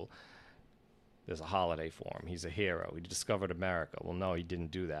school, there's a holiday for him. He's a hero. He discovered America. Well, no, he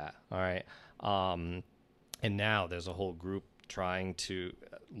didn't do that, all right? And now there's a whole group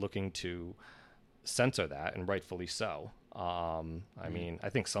looking to censor that, and rightfully so. I mean, I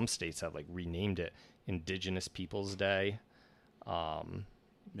think some states have, like, renamed it Indigenous Peoples Day, and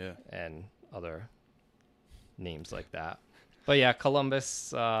other names like that. But yeah,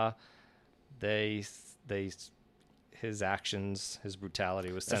 Columbus, his actions, his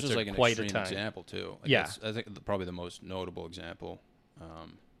brutality was censored like quite a time. That's just like an extreme example too. Like I think probably the most notable example.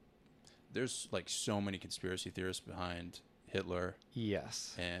 There's like so many conspiracy theorists behind Hitler.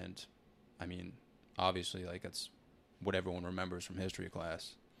 Yes. And I mean, obviously, like that's what everyone remembers from history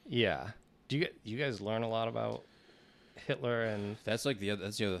class. Yeah. Do you guys learn a lot about Hitler? And that's like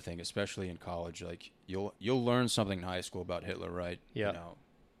that's the other thing, especially in college. Like you'll learn something in high school about Hitler, right? Yeah. You know,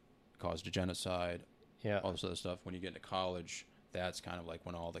 caused a genocide. Yeah. All this other stuff. When you get into college, that's kind of like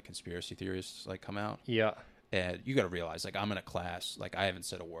when all the conspiracy theories like come out. Yeah. And you got to realize, like, I'm in a class, like, I haven't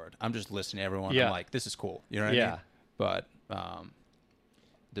said a word. I'm just listening to everyone. Yeah. I'm like, this is cool. You know what I mean? But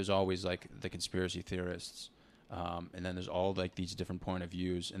there's always, like, the conspiracy theorists. And then there's all, like, these different point of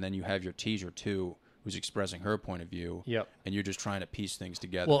views. And then you have your teacher, too, who's expressing her point of view. Yep. And you're just trying to piece things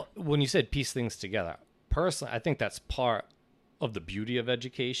together. Well, when you said piece things together, personally, I think that's part of the beauty of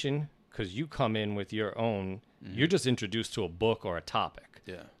education, because you come in with your own, you're just introduced to a book or a topic.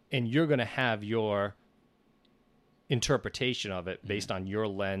 Yeah. And you're going to have your interpretation of it based on your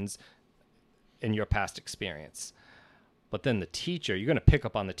lens and your past experience. But then the teacher, you're going to pick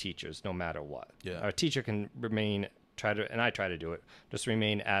up on the teachers no matter what. Yeah. Our teacher can and I try to do it, just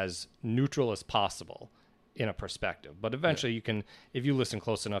remain as neutral as possible in a perspective. But eventually you can, if you listen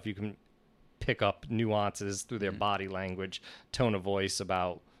close enough, you can pick up nuances through their body language, tone of voice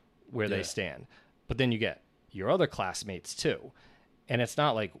about where they stand. But then you get your other classmates too. And it's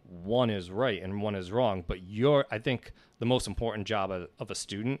not like one is right and one is wrong, but I think the most important job of a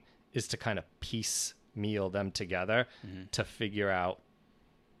student is to kind of piecemeal them together to figure out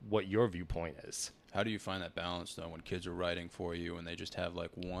what your viewpoint is. How do you find that balance, though, when kids are writing for you and they just have,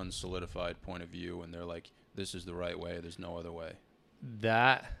 like, one solidified point of view and they're like, this is the right way, there's no other way?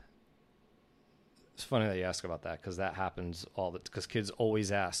 It's funny that you ask about that, because that happens because kids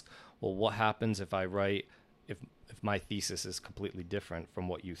always ask, well, what happens if I write, if my thesis is completely different from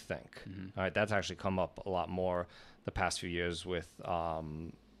what you think? All right, that's actually come up a lot more the past few years with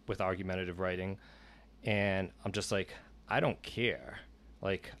argumentative writing. And I'm just like, I don't care.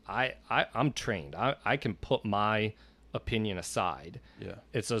 Like, I'm trained. I can put my opinion aside. Yeah.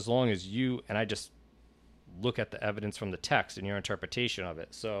 It's as long as and I just look at the evidence from the text and your interpretation of it.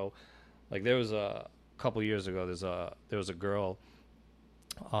 So, like, there was a couple years ago, there was a girl,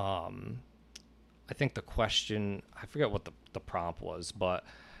 I think the question, I forget what the prompt was, but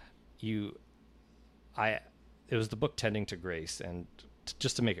it was the book Tending to Grace. And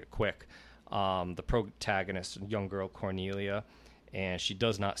just to make it quick, the protagonist, young girl Cornelia, and she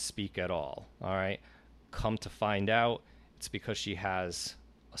does not speak at all. All right. Come to find out, it's because she has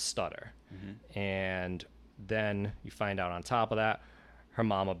a stutter. And then you find out on top of that, her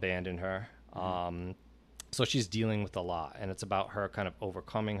mom abandoned her. So she's dealing with a lot, and it's about her kind of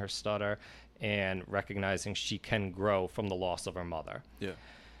overcoming her stutter and recognizing she can grow from the loss of her mother. Yeah.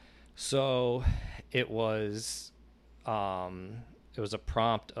 So it was a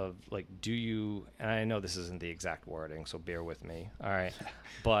prompt of, like, and I know this isn't the exact wording, so bear with me. All right.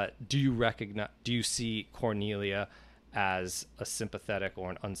 But do you see Cornelia as a sympathetic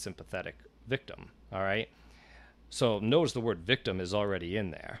or an unsympathetic victim? All right. So notice the word victim is already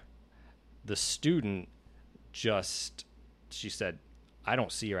in there. The student she said, I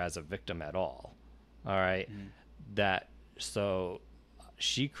don't see her as a victim at all. All right. So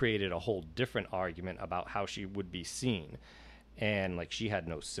she created a whole different argument about how she would be seen. And, like, she had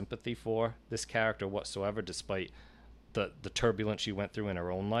no sympathy for this character whatsoever, despite the turbulence she went through in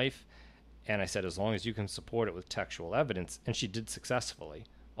her own life. And I said, as long as you can support it with textual evidence, and she did successfully,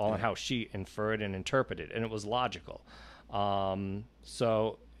 all in how she inferred and interpreted, and it was logical.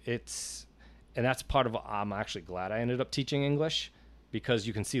 So and that's part of, I'm actually glad I ended up teaching English, because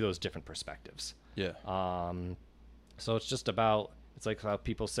you can see those different perspectives. Yeah. So it's just about, it's like how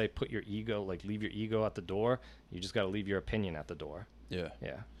people say, leave your ego at the door. You just got to leave your opinion at the door. Yeah.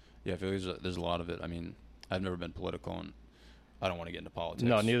 Yeah. Yeah. I feel there's a lot of it. I mean, I've never been political, and I don't want to get into politics.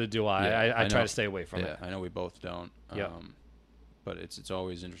 No, neither do I. Yeah, I try to stay away from it. I know we both don't. Yeah. But it's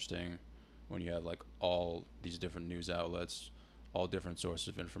always interesting when you have, like, all these different news outlets, all different sources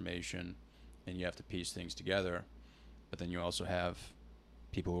of information, and you have to piece things together. But then you also have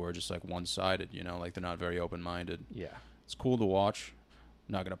people who are just, like, one-sided, like they're not very open-minded. Yeah. It's cool to watch.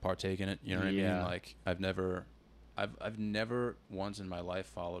 I'm not going to partake in it. You know what I mean? Like, I've never once in my life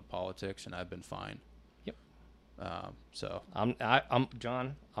followed politics, and I've been fine. Yep. So I'm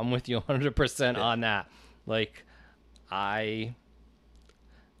John. I'm with you 100% on that. Like, I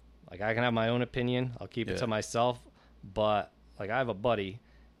can have my own opinion. I'll keep it to myself. But, like, I have a buddy,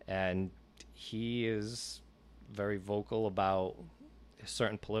 and he is very vocal about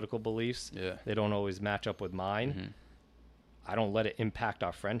certain political beliefs. Yeah. They don't always match up with mine. I don't let it impact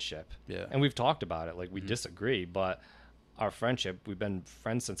our friendship. Yeah. And we've talked about it. Like, we disagree, but our friendship, we've been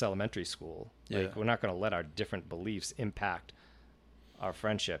friends since elementary school. Like, we're not going to let our different beliefs impact our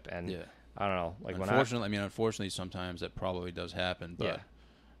friendship. And I don't know. Like, unfortunately, sometimes that probably does happen. But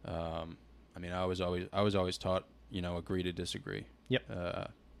I mean, I was always taught, agree to disagree. Yep.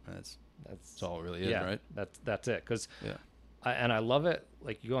 That's all it really is, right? That's it. Because I love it.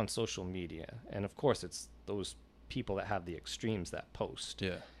 Like, you go on social media, and of course it's those people that have the extremes that post.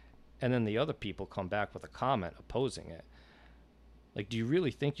 Yeah. And then the other people come back with a comment opposing it. Like, do you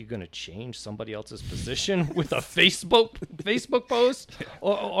really think you're going to change somebody else's position with a Facebook post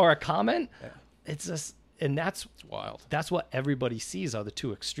or a comment? Yeah. It's just, and it's wild. That's what everybody sees are the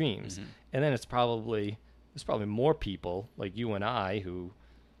two extremes. And then there's probably more people like you and I who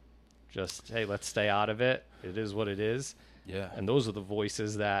just, hey, let's stay out of it. It is what it is. Yeah. And those are the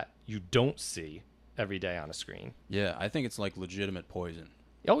voices that you don't see every day on a screen. Yeah, I think it's like legitimate poison.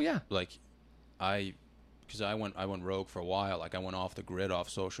 Oh, yeah. Like, because I went rogue for a while. Like I went off the grid, off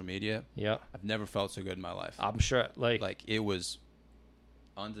social media. Yeah. I've never felt so good in my life. I'm sure, like it was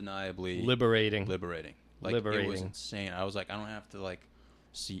undeniably liberating. Like it was insane. I was like, I don't have to like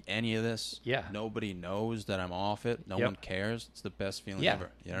see any of this. Yeah. Nobody knows that I'm off it. No one cares. It's the best feeling ever.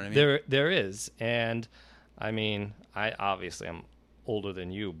 You know what I mean? There is. And I mean, I'm older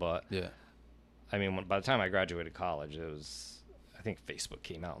than you, but yeah. I mean, by the time I graduated college, it was, I think Facebook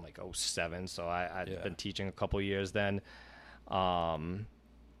came out in like 2007. So I'd been teaching a couple years then. And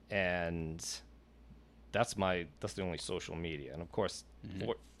that's the only social media. And of course,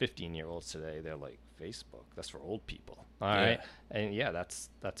 15-year-olds today, they're like, Facebook, that's for old people. All right. And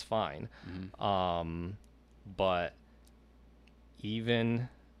that's fine. But even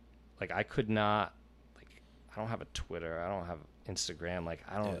like I could not, like, I don't have a Twitter, I don't have Instagram, like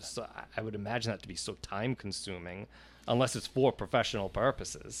I don't so I would imagine that to be so time consuming unless it's for professional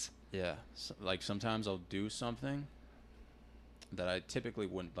purposes. So, like sometimes I'll do something that I typically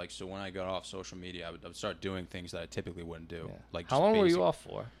wouldn't, like, so when I got off social media, I would start doing things that I typically wouldn't do. Like, how long were you off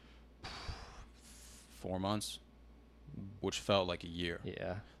for? 4 months, which felt like a year.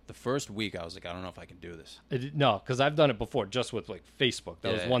 Yeah. The first week, I was like, I don't know if I can do this. No, because I've done it before, just with like Facebook.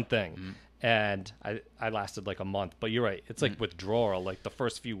 That was one thing, and I lasted like a month. But you're right; it's like withdrawal. Like the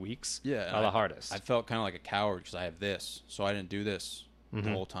first few weeks are the hardest. I felt kind of like a coward because I have this, so I didn't do this the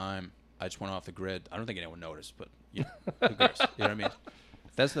whole time. I just went off the grid. I don't think anyone noticed, but you know, who cares? You know what I mean?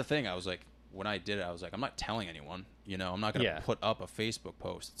 That's the thing. I was like, when I did it, I was like, I'm not telling anyone. You know, I'm not going to put up a Facebook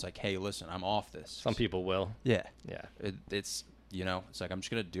post. It's like, hey, listen, I'm off this. Some people will. Yeah. It's, you know, it's like, I'm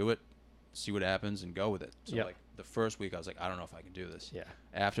just going to do it, see what happens, and go with it. So, like, the first week, I was like, I don't know if I can do this. Yeah.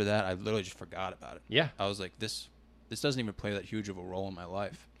 After that, I literally just forgot about it. Yeah. I was like, this doesn't even play that huge of a role in my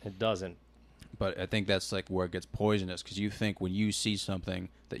life. It doesn't. But I think that's, like, where it gets poisonous, because you think when you see something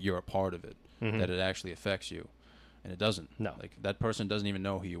that you're a part of it, that it actually affects you. And it doesn't. No. Like, that person doesn't even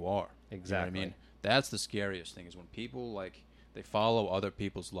know who you are. Exactly. You know what I mean? That's the scariest thing, is when people, like, they follow other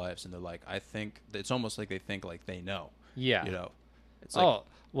people's lives and they're like, I think, it's almost like they think like they know. Yeah. You know? It's like,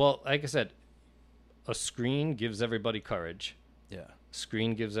 well, like I said, a screen gives everybody courage. Yeah.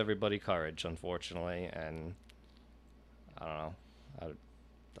 Screen gives everybody courage, unfortunately, and I don't know.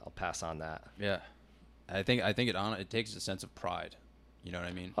 I'll pass on that. Yeah. I think it takes a sense of pride. You know what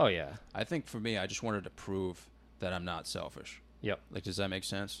I mean? Oh, yeah. I think for me, I just wanted to prove that I'm not selfish. Yep. Like, does that make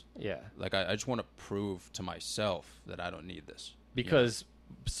sense? Yeah. Like, I just want to prove to myself that I don't need this. Because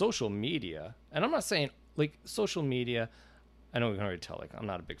social media, and I'm not saying, like, social media, I know we can already tell, like, I'm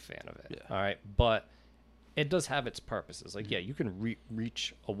not a big fan of it. Yeah. All right? But it does have its purposes. Like, you can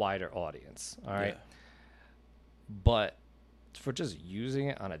reach a wider audience. All right? Yeah. But for just using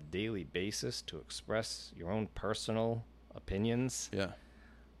it on a daily basis to express your own personal opinions,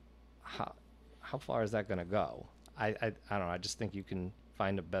 how far is that going to go? I don't know. I just think you can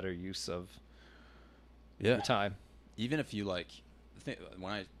find a better use of your time. Even if you, like,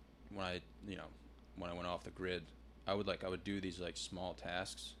 when I went off the grid, I would do these, like, small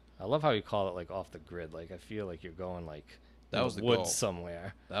tasks. I love how you call it, like, off the grid. Like, I feel like you're going, like, that was the woods goal.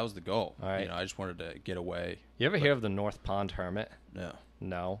 Somewhere. That was the goal. All right. You know, I just wanted to get away. You ever hear of the North Pond Hermit?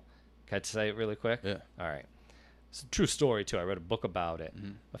 No. Can I say it really quick? Yeah. All right. It's a true story, too. I read a book about it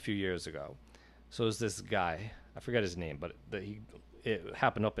a few years ago. So there's this guy. I forget his name, but it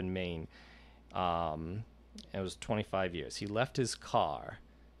happened up in Maine. It was 25 years. He left his car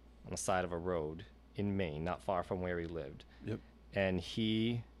on the side of a road in Maine, not far from where he lived. Yep. And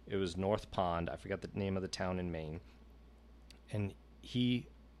it was North Pond. I forget the name of the town in Maine. And he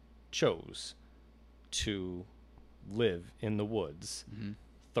chose to live in the woods,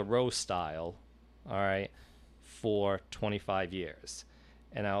 Thoreau style, all right, for 25 years.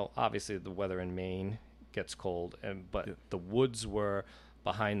 And now, obviously, the weather in Maine gets cold, but the woods were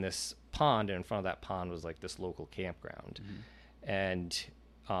behind this pond, and in front of that pond was like this local campground. And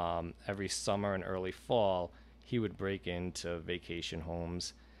every summer and early fall, he would break into vacation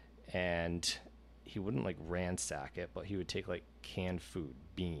homes, and he wouldn't like ransack it, but he would take like canned food,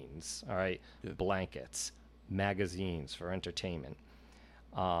 beans, all right, blankets, magazines for entertainment.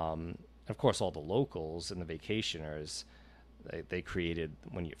 Of course, all the locals and the vacationers, they created,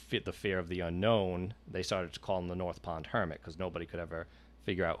 when you fit the fear of the unknown, they started to call him the North Pond Hermit because nobody could ever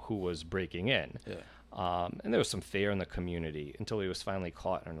figure out who was breaking in. And there was some fear in the community until he was finally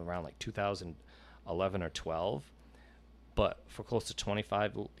caught in around like 2011 or 12. But for close to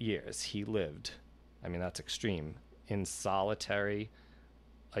 25 years, he lived, I mean, that's extreme, in solitary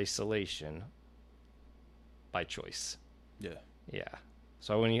isolation by choice. Yeah.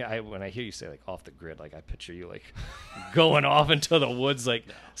 So when I hear you say like off the grid, like I picture you like going off into the woods, like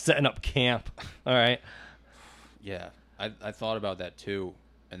setting up camp. All right. Yeah, I thought about that too,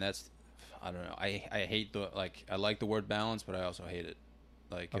 and that's, I don't know. I hate the, like, I like the word balance, but I also hate it.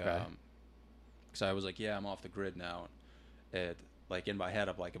 Like, Okay. because I was like, yeah, I'm off the grid now, and like in my head,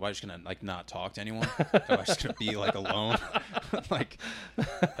 I'm like, am I just gonna like not talk to anyone? Am I just gonna be like alone? Like,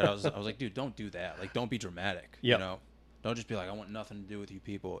 and I was like, dude, don't do that. Like, don't be dramatic. Yep. You know, don't just be like, I want nothing to do with you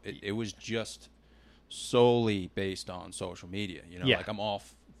people. It was just solely based on social media. You know, Yeah. like I'm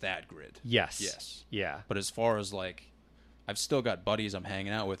off that grid. Yes. Yes. Yeah. But as far as like, I've still got buddies I'm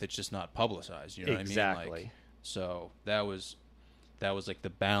hanging out with. It's just not publicized. You know what I mean? Exactly. Like, so that was like the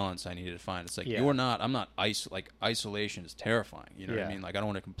balance I needed to find. It's like, Yeah. I'm not isolation is terrifying. You know what Yeah. I mean? Like, I don't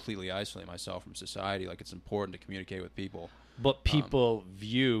want to completely isolate myself from society. Like, it's important to communicate with people. But people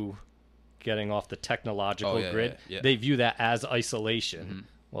view getting off the technological grid, yeah. they view that as isolation. Mm-hmm.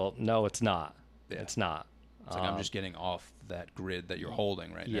 Well, no, it's not. Yeah. It's not. It's like, I'm just getting off that grid that you're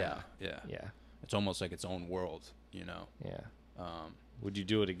holding right Yeah. now. Yeah. Yeah. It's almost like its own world, you know? Yeah. Um, Would you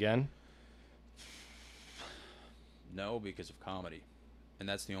do it again? no, because of comedy. And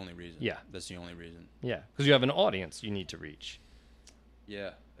that's the only reason. Yeah. That's the only reason. Yeah. Because you have an audience you need to reach.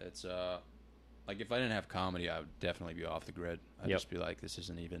 Yeah. It's, like, if I didn't have comedy, I would definitely be off the grid. I'd Yep. just be like, this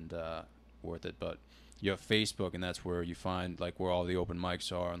isn't even worth it. But you have Facebook, and that's where you find, like, where all the open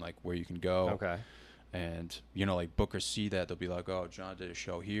mics are and, like, where you can go. Okay. And, you know, like, bookers see that. They'll be like, oh, John did a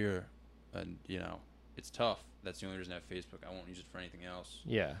show here. And, you know, it's tough. That's the only reason I have Facebook. I won't use it for anything else.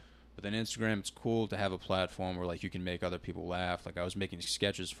 Yeah. But then Instagram, it's cool to have a platform where, like, you can make other people laugh. Like, I was making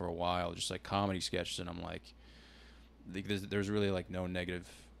sketches for a while, just, like, comedy sketches, and I'm like, there's really, like, no negative,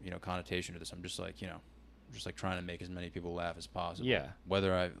 you know, connotation to this. I'm just, like, you know, just, like, trying to make as many people laugh as possible. Yeah.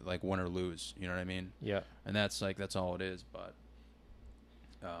 Whether I, like, win or lose, you know what I mean? Yeah. And that's, like, that's all it is, but...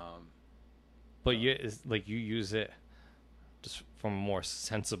 But you use it just from a more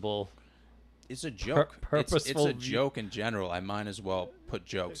sensible... It's a joke. Purposeful it's a joke in general. I might as well put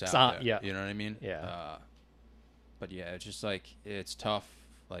jokes out there. Yeah. You know what I mean? Yeah. But yeah, it's just like, it's tough.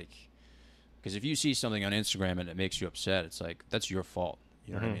 Like, because if you see something on Instagram and it makes you upset, it's like, that's your fault.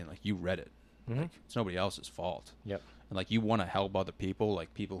 You know what I mean? Like, you read it. Like, it's nobody else's fault. Yep. And like, you want to help other people,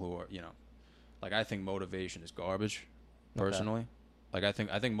 like people who are, you know, like, I think motivation is garbage, personally. Like, I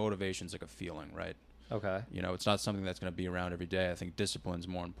think motivation is like a feeling, right? Okay. You know, it's not something that's going to be around every day. I think discipline's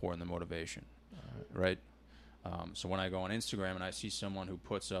more important than motivation, right? So when I go on Instagram and I see someone who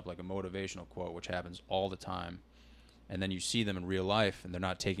puts up like a motivational quote, which happens all the time, and then you see them in real life and they're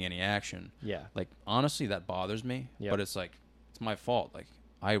not taking any action. Yeah. Like, honestly, that bothers me. Yep. But it's like, it's my fault. Like,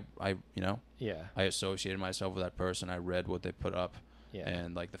 I you know, Yeah. I associated myself with that person. I read what they put up. Yeah.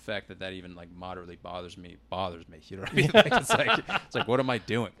 And like the fact that even like moderately bothers me. You know what I mean? Like, it's like, what am I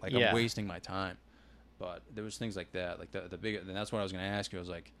doing? Like, Yeah. I'm wasting my time. But there was things like that. Like the big, and that's what I was going to ask you. I was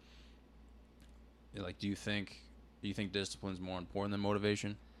like, do you think discipline is more important than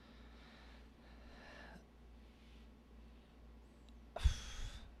motivation?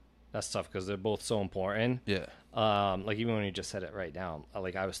 That's tough because they're both so important. Yeah. Like, even when you just said it right now,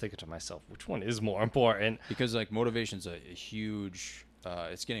 like, I was thinking to myself, which one is more important? Because like motivation's a huge.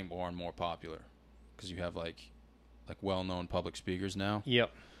 It's getting more and more popular because you have like well-known public speakers now.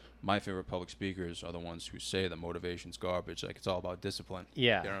 Yep. My favorite public speakers are the ones who say that motivation's garbage. Like, it's all about discipline.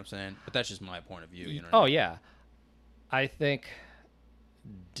 Yeah. You know what I'm saying? But that's just my point of view. You know what Oh, I mean? yeah. I think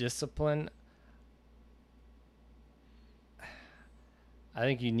discipline, I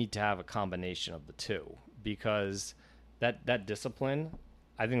think you need to have a combination of the two, because that discipline,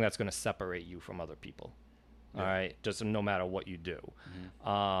 I think that's going to separate you from other people. Yeah. All right? Just no matter what you do.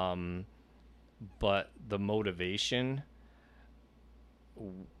 Mm-hmm. But the motivation,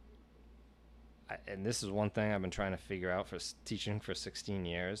 and this is one thing I've been trying to figure out for teaching for 16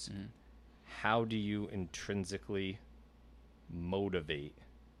 years. Mm-hmm. How do you intrinsically motivate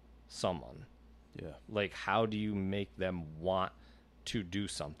someone? Yeah. Like, how do you make them want to do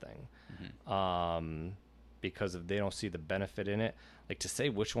something? Mm-hmm. Because if they don't see the benefit in it, like, to say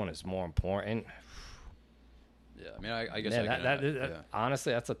which one is more important. Yeah. I mean, I guess Man,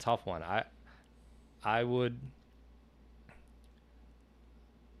 honestly, that's a tough one. I would.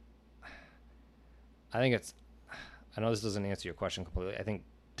 I think it's. I know this doesn't answer your question completely. I think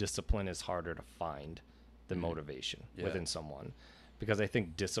discipline is harder to find than motivation within someone, because I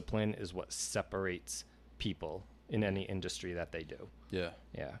think discipline is what separates people in any industry that they do. Yeah.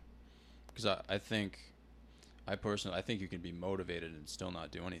 Yeah. Because I personally think you can be motivated and still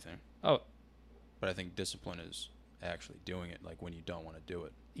not do anything. Oh, But I think discipline is actually doing it, like when you don't want to do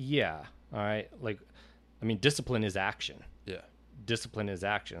it. yeah. All right. Like, I mean, discipline is action. Yeah. Discipline is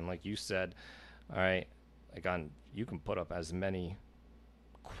action. Like you said, all right, like you can put up as many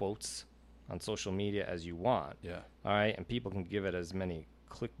quotes on social media as you want. Yeah. All right. And people can give it as many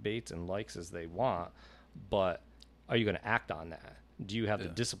clickbaits and likes as they want. But are you going to act on that? Do you have the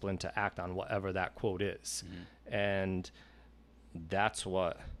discipline to act on whatever that quote is? And that's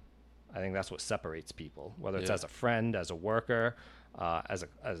what I think that's what separates people, whether it's as a friend, as a worker, as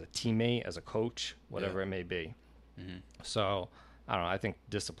a teammate, as a coach, whatever it may be. So I don't know. I think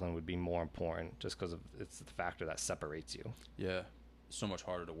discipline would be more important just because it's the factor that separates you. Yeah. So much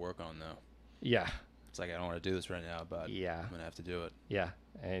harder to work on, though. Yeah. It's like, I don't want to do this right now, but I'm going to have to do it. Yeah.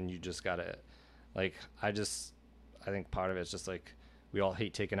 And you just got to, like, I think part of it is just like, we all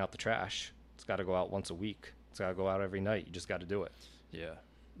hate taking out the trash. It's got to go out once a week. It's got to go out every night. You just got to do it. Yeah.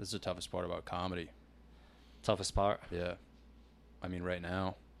 This is the toughest part about comedy. Toughest part? Yeah. I mean, right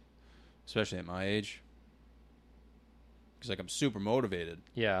now, especially at my age, because, like, I'm super motivated.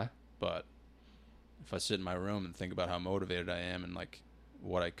 Yeah. But if I sit in my room and think about how motivated I am and, like,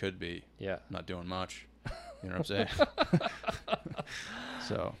 what I could be, I'm not doing much. You know what I'm saying?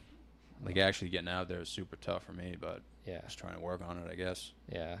 So, like, actually getting out there is super tough for me, but just trying to work on it, I guess.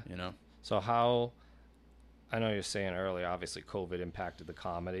 Yeah. You know? So how, I know you're saying earlier, obviously COVID impacted the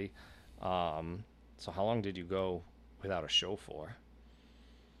comedy. So how long did you go without a show for?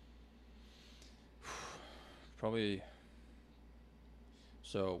 Probably.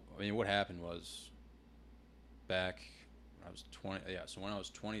 So, I mean, what happened was back when I was 20. Yeah, so when I was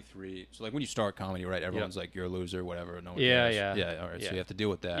 23. So, like, when you start comedy, right, everyone's like, you're a loser, whatever. No one cares. Yeah, all right. So you have to deal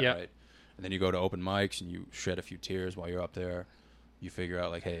with that, right? And then you go to open mics and you shed a few tears while you're up there. You figure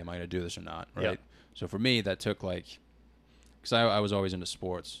out, like, hey, am I going to do this or not, right? So for me, that took, like, because I was always into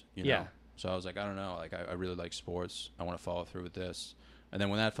sports, you know? So I was like, I don't know, like, I really like sports. I want to follow through with this. And then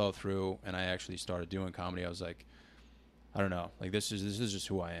when that fell through and I actually started doing comedy, I was like, I don't know, like, this is just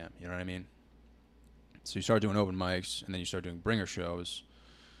who I am, you know what I mean? So you start doing open mics, and then you start doing bringer shows.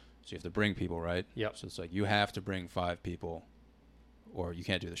 So you have to bring people, right? Yep. So it's like, you have to bring 5 people, or you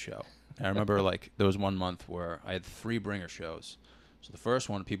can't do the show. And I remember, like, there was one month where I had 3 bringer shows. So the first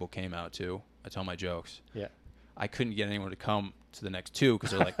one, people came out to. I tell my jokes. Yeah. I couldn't get anyone to come to the next 2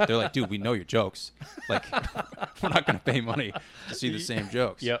 because they're like, dude, we know your jokes. Like, we're not going to pay money to see the same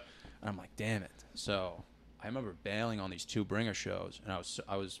jokes. Yep. And I'm like, damn it. So I remember bailing on these 2 bringer shows, and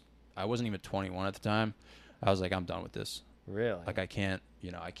I wasn't even 21 at the time. I was like, I'm done with this. Really? Like, I can't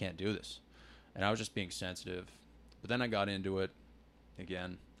do this. And I was just being sensitive. But then I got into it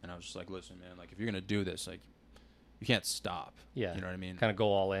again, and I was just like, listen, man, like, if you're going to do this, like, you can't stop. Yeah. You know what I mean? Kind of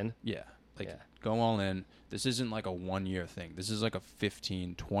go all in. Yeah. Like, go all in. This isn't like a 1-year thing. This is like a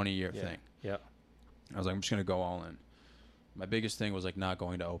 15, 20-year thing. Yeah. I was like, I'm just going to go all in. My biggest thing was, like, not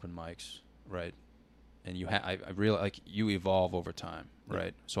going to open mics, right? And I really, like, you evolve over time,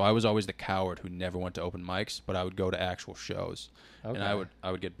 right? So I was always the coward who never went to open mics, but I would go to actual shows. Okay. And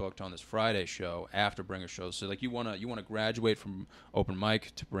I would get booked on this Friday show after bringer shows. So, like, you want to graduate from open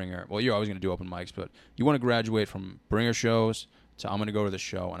mic to bringer. Well, you're always going to do open mics, but you want to graduate from bringer shows to I'm going to go to the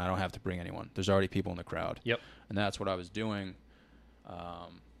show and I don't have to bring anyone. There's already people in the crowd. Yep. And that's what I was doing.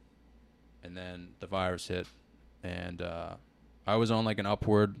 And then the virus hit, and I was on, like, an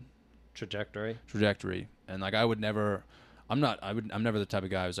upward trajectory, and, like, I'm never the type of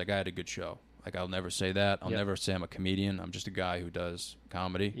guy who's like, I had a good show. Like, I'll never say that. I'll never say I'm a comedian. I'm just a guy who does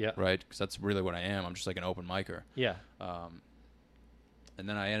comedy, right? Because that's really what I am. I'm just like an open micer. Yeah. And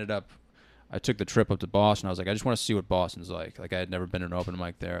then I took the trip up to Boston. I was like, I just want to see what Boston's like. Like, I had never been to an open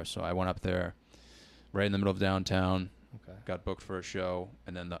mic there, so I went up there, right in the middle of downtown. Okay. Got booked for a show,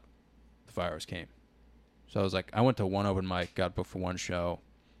 and then the virus came. So I was like, I went to one open mic, got booked for one show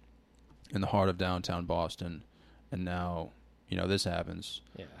in the heart of downtown Boston, and now, you know, this happens.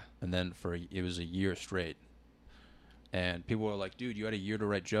 Yeah. And then it was a year straight. And people were like, dude, you had a year to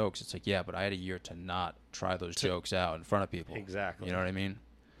write jokes. It's like, yeah, but I had a year to not try those jokes out in front of people. Exactly. You know what I mean?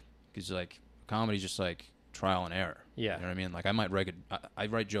 Because, like, comedy's just, like, trial and error. Yeah. You know what I mean? Like, I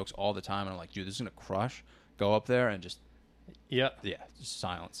write jokes all the time, and I'm like, dude, this is going to crush. Go up there and just... Yep. Yeah, just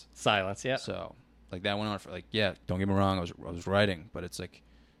silence. Silence, yeah. So, like, that went on for, like, yeah, don't get me wrong, I was writing, but it's like,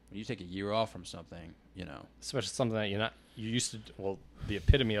 when you take a year off from something, you know. Especially something that you used to, well, the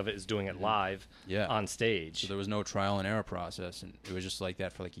epitome of it is doing it live on stage. So there was no trial and error process, and it was just like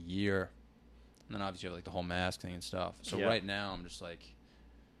that for, like, a year. And then obviously you have, like, the whole mask thing and stuff. So right now I'm just like,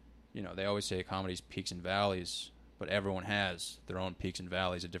 you know, they always say comedy's peaks and valleys, but everyone has their own peaks and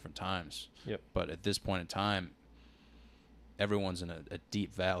valleys at different times. Yep. But at this point in time, everyone's in a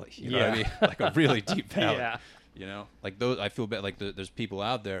deep valley. You know what I mean? Like, a really deep valley. Yeah. You know, like, those, I feel bad. Like, there's people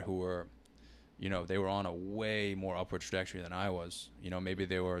out there who were, you know, they were on a way more upward trajectory than I was. You know, maybe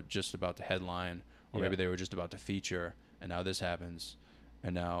they were just about to headline, or maybe they were just about to feature, and now this happens,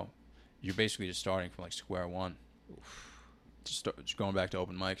 and now you're basically just starting from like square one. Just going back to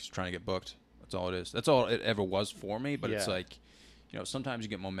open mics, trying to get booked. That's all it is. That's all it ever was for me. But it's like, you know, sometimes you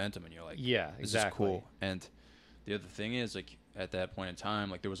get momentum and you're like, yeah, this exactly. is cool. And the other thing is, like, at that point in time,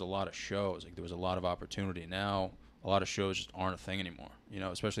 like, there was a lot of shows. Like, there was a lot of opportunity. Now, a lot of shows just aren't a thing anymore. You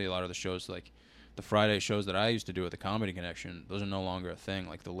know, especially a lot of the shows, like, the Friday shows that I used to do at the Comedy Connection, those are no longer a thing.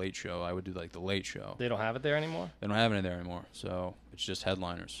 Like, the Late Show, I would do, like, the Late Show. They don't have it there anymore? They don't have it there anymore. So, it's just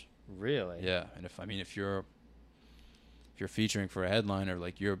headliners. Really? Yeah. And if you're featuring for a headliner,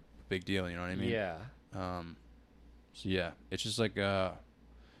 like, you're a big deal, you know what I mean? Yeah. So, yeah, it's just like, you're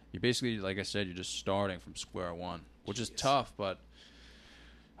basically, like I said, you're just starting from square one, which is tough, but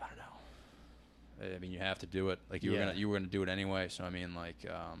I don't know. I mean, you have to do it. Like, you were gonna do it anyway. So, I mean, like,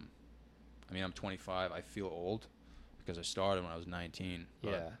 I'm 25. I feel old because I started when I was 19.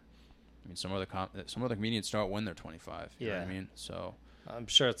 But, yeah. I mean, some other comedians start when they're 25. You know what I mean? So, I'm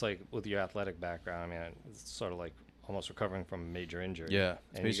sure it's like with your athletic background. I mean, it's sort of like almost recovering from a major injury. Yeah.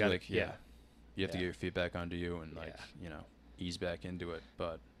 It's and basically like, yeah. You have to get your feet back under you and, like, you know, ease back into it.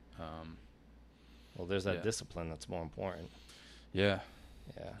 But, well, there's that discipline that's more important. Yeah.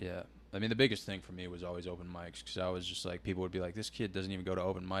 Yeah. Yeah. I mean, the biggest thing for me was always open mics because I was just like, people would be like, this kid doesn't even go to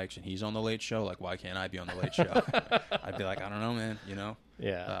open mics and he's on the Late Show. Like, why can't I be on the Late Show? I'd be like, I don't know, man, you know?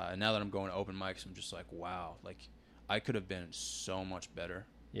 Yeah. And now that I'm going to open mics, I'm just like, wow, like, I could have been so much better,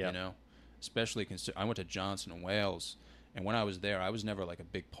 you know? Especially I went to Johnson and Wales, and when I was there, I was never like a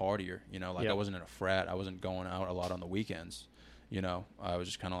big partier, you know? Like, I wasn't in a frat. I wasn't going out a lot on the weekends, you know? I was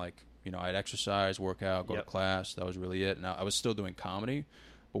just kind of like, you know, I'd exercise, work out, go to class. That was really it. Now, I was still doing comedy.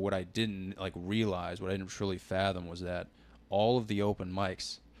 But what I didn't realize, what I didn't truly fathom was that all of the open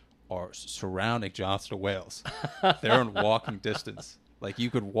mics are surrounding Johnson and Wales. They're in walking distance. Like, you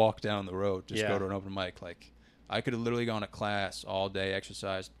could walk down the road, just go to an open mic. Like, I could have literally gone to class all day,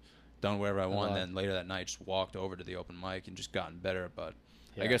 exercised, done whatever I want, and then later that night just walked over to the open mic and just gotten better. But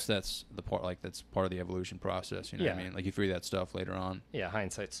I guess that's the part, like, that's part of the evolution process. You know what I mean? Like, you figure that stuff later on. Yeah,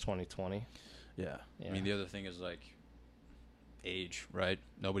 hindsight's 20/20. Yeah. I mean, the other thing is, like, age, right?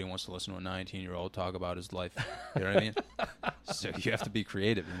 Nobody wants to listen to a 19-year-old talk about his life. You know what I mean? So you have to be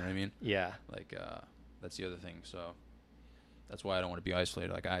creative. You know what I mean? Yeah. Like, that's the other thing. So that's why I don't want to be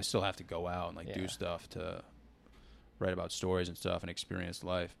isolated. Like, I still have to go out and, like, do stuff to write about stories and stuff and experience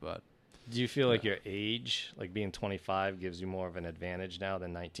life. But do you feel like your age, like being 25, gives you more of an advantage now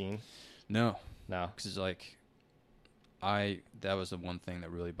than 19? No. No. Because it's like, that was the one thing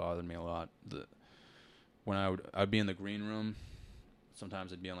that really bothered me a lot. When I'd be in the green room,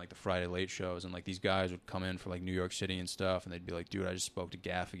 sometimes I'd be on, like, the Friday late shows, and, like, these guys would come in for, like, New York City and stuff, and they'd be like, dude, I just spoke to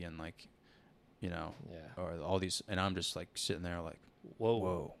Gaffigan, like, you know, or all these, and I'm just, like, sitting there, like,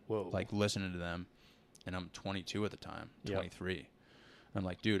 whoa, like, listening to them, and I'm 22 at the time, 23. I'm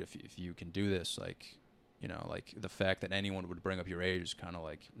like, dude, if you can do this, like, you know, like, the fact that anyone would bring up your age is kind of,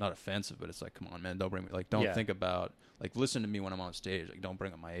 like, not offensive, but it's like, come on, man, don't bring me, like, don't think about, like, listen to me when I'm on stage, like, don't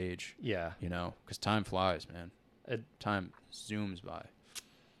bring up my age. Yeah. You know, because time flies, man. Time zooms by.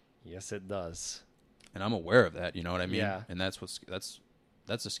 Yes, it does. And I'm aware of that, you know what I mean? Yeah. And that's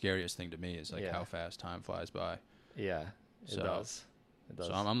the scariest thing to me is, like, how fast time flies by. Yeah, it does. It does.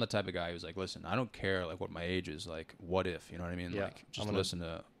 So I'm the type of guy who's like, listen, I don't care, like, what my age is, like, what if, you know what I mean? Yeah. Like, just listen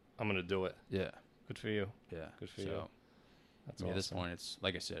to. I'm going to do it. Yeah. Good for you. Yeah. Good for you. That's awesome. At this point, it's,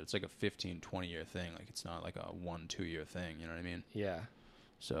 like I said, it's like a 15, 20-year thing. Like, it's not like a 1-2 year thing, you know what I mean? Yeah.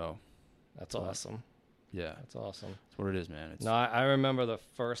 So. That's awesome. Yeah. That's awesome. That's what it is, man. No, I remember the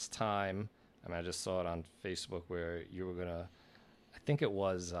first time, I mean, I just saw it on Facebook where you were going to, I think it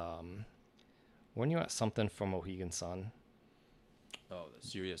was, weren't you at something for Mohegan Sun? Oh, the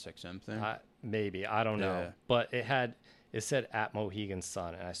Sirius XM thing? Maybe. I don't know. But it said at Mohegan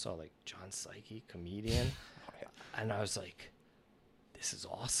Sun, and I saw, like, John Psyche, comedian. And I was like, this is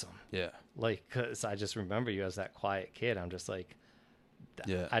awesome. Yeah. Like, because I just remember you as that quiet kid. I'm just like,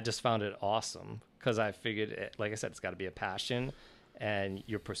 I just found it awesome. Because I figured, like I said, it's got to be a passion, and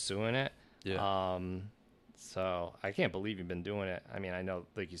you're pursuing it. Yeah. So I can't believe you've been doing it. I mean, I know,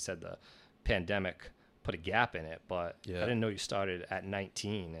 like you said, the pandemic put a gap in it, but I didn't know you started at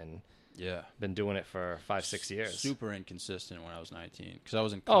 19 and been doing it for 5-6 years. Super inconsistent when I was 19 because I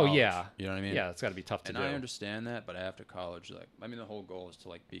was in college. Oh yeah, you know what I mean? Yeah, it's got to be tough to do. And I understand that, but after college, like, I mean, the whole goal is to,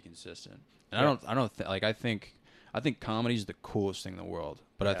 like, be consistent. And I think comedy is the coolest thing in the world,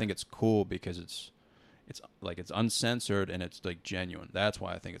 but I think it's cool because it's like, it's uncensored and it's, like, genuine. That's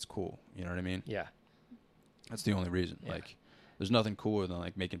why I think it's cool. You know what I mean? Yeah. That's the only reason. Yeah. Like, there's nothing cooler than,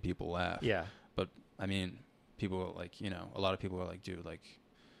 like, making people laugh. Yeah. But I mean, people, like, you know, a lot of people are like, dude, like,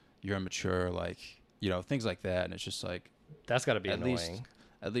 you're immature, like, you know, things like that, and it's just like, that's got to be annoying.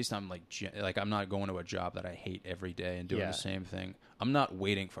 at least I'm like I'm not going to a job that I hate every day and doing the same thing. I'm not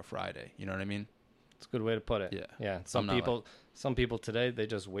waiting for Friday. You know what I mean? It's a good way to put it. Yeah. Yeah. Some people today, they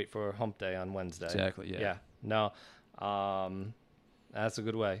just wait for hump day on Wednesday. Exactly. Yeah. Yeah. No. That's a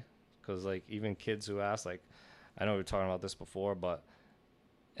good way. Because, like, even kids who ask, like, I know we were talking about this before, but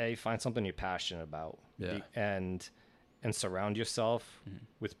find something you're passionate about. Yeah. And surround yourself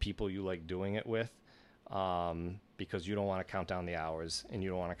with people you like doing it with, because you don't want to count down the hours and you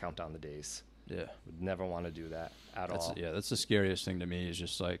don't want to count down the days. Yeah. Would never want to do that at all. Yeah, that's the scariest thing to me is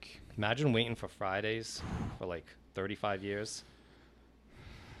just like... Imagine waiting for Fridays for like 35 years.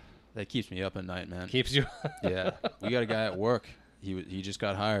 That keeps me up at night, man. Keeps you... Yeah. We got a guy at work. He just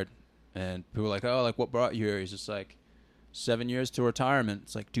got hired. And people are like, oh, like, what brought you here? He's just like, 7 years to retirement.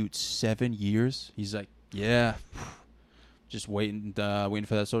 It's like, dude, 7 years? He's like, yeah. Just waiting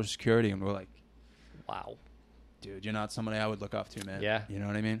for that Social Security. And we're like, wow. Dude, you're not somebody I would look up to, man. Yeah. You know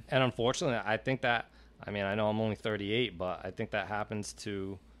what I mean? And unfortunately, I think that, I mean, I know I'm only 38, but I think that happens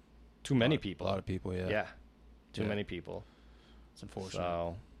to too many people. A lot of people, yeah. Yeah. Too many people. It's unfortunate.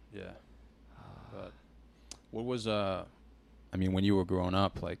 So. Yeah. But what was, I mean, when you were growing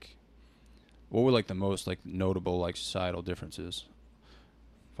up, like, what were, like, the most, like, notable, like, societal differences?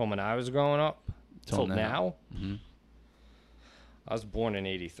 From when I was growing up till now? Mm-hmm. I was born in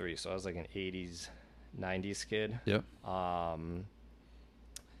 83, so I was like an 80s, 90s kid. Yep.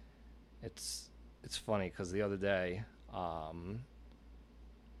 It's funny because the other day, I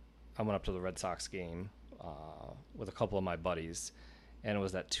went up to the Red Sox game with a couple of my buddies, and it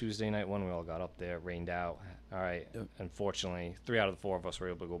was that Tuesday night one. We all got up there, rained out. All right. Yep. Unfortunately, 3 out of the 4 of us were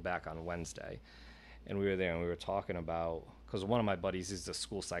able to go back on Wednesday, and we were there and we were talking about, because one of my buddies is a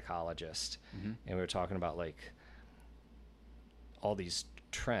school psychologist, and we were talking about like all these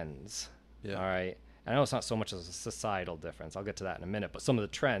trends. Yeah. All right. I know it's not so much as a societal difference. I'll get to that in a minute. But some of the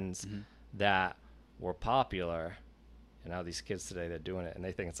trends that were popular, and now these kids today, they're doing it, and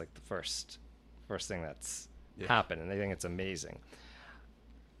they think it's like the first thing that's happened, and they think it's amazing.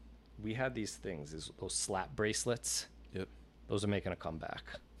 We had these things, those slap bracelets. Yep. Those are making a comeback.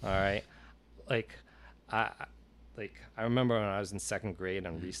 All right. I remember when I was in 2nd grade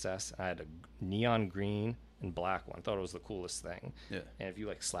on recess, I had a neon green and black one. I thought it was the coolest thing. Yeah. And if you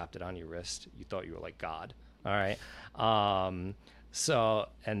like slapped it on your wrist, you thought you were like God. All right.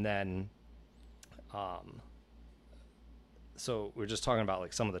 So we're just talking about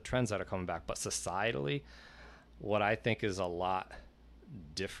like some of the trends that are coming back, but societally, what I think is a lot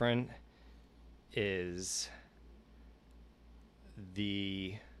different is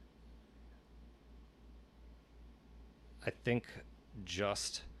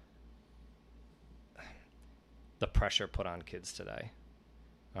just the pressure put on kids today.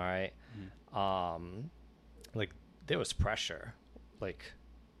 All right. Like there was pressure like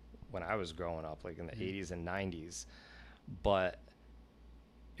when I was growing up, like in the 80s and 90s, but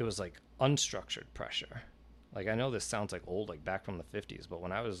it was like unstructured pressure. Like I know this sounds like old, like back from the 50s, but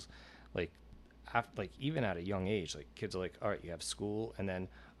when I was like even at a young age, like kids are like, all right, you have school, and then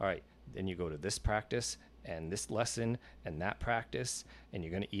all right, then you go to this practice and this lesson and that practice, and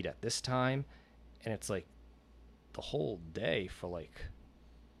you're going to eat at this time. And it's like the whole day for like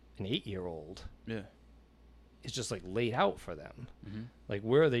an 8-year-old is just like laid out for them. Like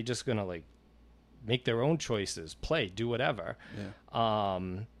where are they just going to like make their own choices, play, do whatever.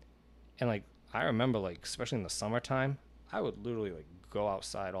 And like I remember like especially in the summertime, I would literally like go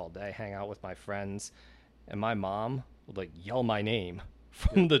outside all day, hang out with my friends, and my mom would like yell my name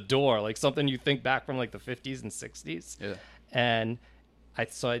from the door, like something you think back from like the 50s and 60s. And I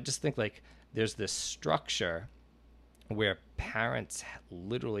just think like there's this structure where parents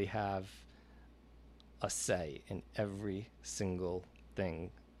literally have a say in every single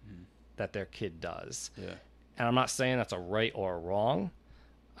thing that their kid does. And I'm not saying that's a right or a wrong.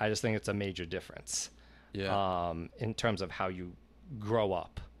 I just think it's a major difference in terms of how you grow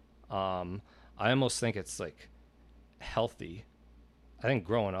up. I almost think it's like healthy. I think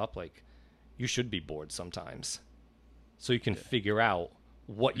growing up, like you should be bored sometimes so you can figure out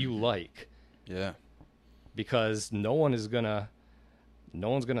what you like. Because no one's gonna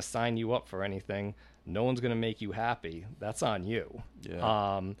sign you up for anything. No one's gonna make you happy. That's on you.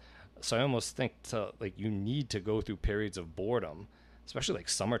 So I almost think you need to go through periods of boredom, especially like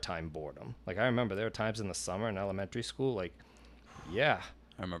summertime boredom. Like I remember there were times in the summer in elementary school, like I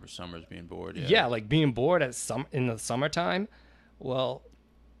remember summers being bored. Like being bored in the summertime. Well,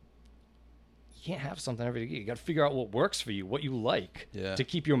 you can't have something every day. You got to figure out what works for you, what you like, to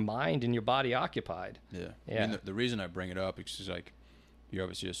keep your mind and your body occupied. I mean, the reason I bring it up is because like you're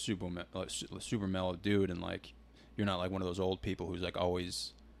obviously a super mellow dude, and like you're not like one of those old people who's like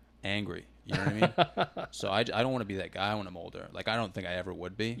always angry. You know what I mean? So I don't want to be that guy when I'm older. Like, I don't think I ever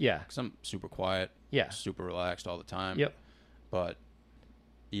would be. Yeah. Because I'm super quiet. Yeah. Super relaxed all the time. Yep. But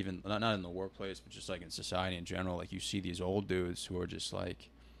even, not in the workplace, but just like in society in general, like you see these old dudes who are just like,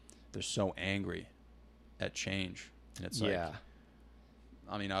 they're so angry at change. And it's like,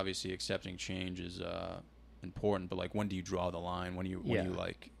 I mean, obviously accepting change is important, but like, when do you draw the line? When you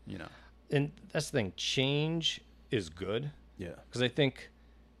like, you know? And that's the thing. Change is good. Yeah. Because I think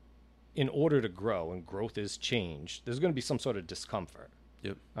in order to grow, and growth is change, there's going to be some sort of discomfort.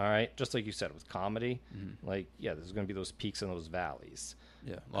 Yep. All right. Just like you said with comedy, like, yeah, there's going to be those peaks and those valleys.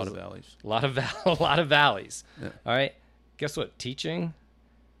 Yeah. A lot of valleys. A lot of valleys. Yeah. All right. Guess what? Teaching,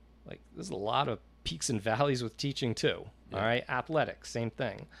 like, there's a lot of peaks and valleys with teaching too. Yeah. All right. Athletics, same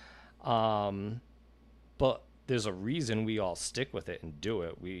thing. But there's a reason we all stick with it and do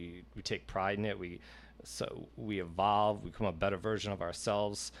it. We take pride in it. We evolve. We become a better version of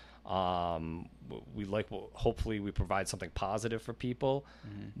ourselves. We like, hopefully we provide something positive for people,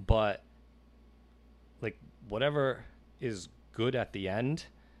 but like, whatever is good at the end,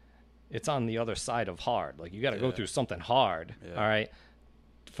 it's on the other side of hard. Like, you got to go through something hard. All right.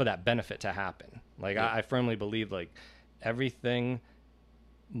 For that benefit to happen. Like, I firmly believe, like,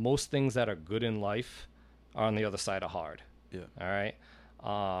 most things that are good in life are on the other side of hard. Yeah. All right.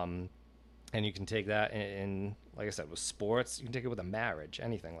 And you can take that in, like I said, with sports. You can take it with a marriage,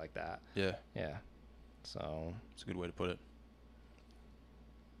 anything like that. Yeah. Yeah. So it's a good way to put it.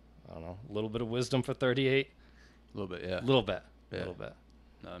 I don't know. A little bit of wisdom for 38. A little bit, yeah. A little bit. Yeah. A little bit.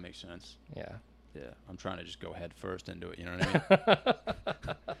 No, that makes sense. Yeah. Yeah. I'm trying to just go head first into it. You know what I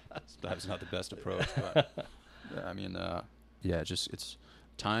mean? That's not the best approach, but yeah, I mean, it's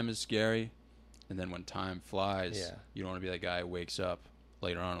time is scary, and then when time flies, you don't want to be that guy who wakes up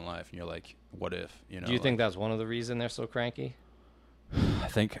later on in life and you're like, what if, you know? Do you think that's one of the reasons they're so cranky? I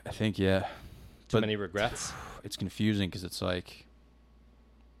think yeah. Too many regrets? It's confusing because it's like,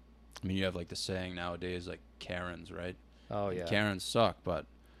 I mean, you have like the saying nowadays, like Karens, right? Oh, yeah. And Karens suck, but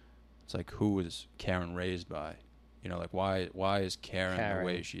it's like, who is Karen raised by? You know, like, why is Karen the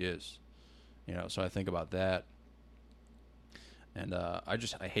way she is? You know, so I think about that. And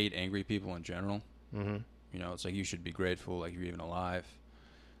I hate angry people in general. Mm-hmm. You know, it's like, you should be grateful, like, you're even alive.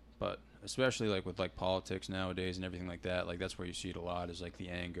 But especially like with like politics nowadays and everything like that, like, that's where you see it a lot, is like the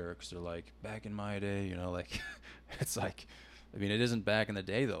anger, because they're like, back in my day, you know, like, it's like, I mean, it isn't back in the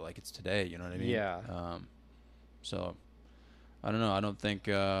day though, like, it's today, you know what I mean? Yeah. So I don't know. I don't think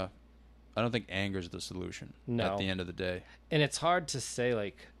anger is the solution at the end of the day. And it's hard to say,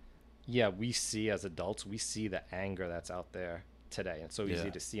 like, yeah, we see as adults, we see the anger that's out there today. It's so easy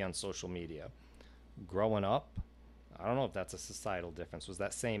to see on social media. Growing up, I don't know if that's a societal difference. Was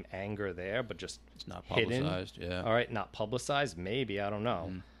that same anger there, but just it's not publicized? Hidden? Yeah. All right, not publicized. Maybe, I don't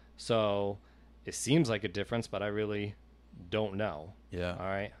know. So it seems like a difference, but I really don't know. Yeah. All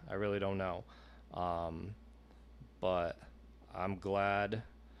right, I really don't know. But I'm glad.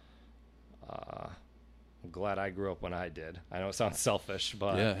 I'm glad I grew up when I did. I know it sounds selfish,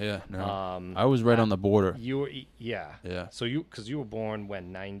 but no. I was right on the border. You were, yeah. So because you were born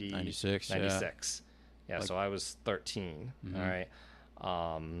when 96. Yeah. Like, so I was 13. All right.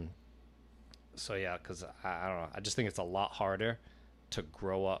 So yeah, because I don't know. I just think it's a lot harder to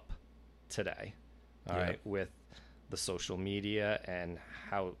grow up today. All right, with the social media and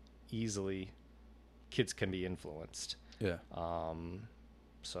how easily kids can be influenced. Yeah.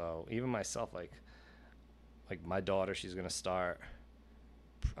 So even myself, like my daughter, she's going to start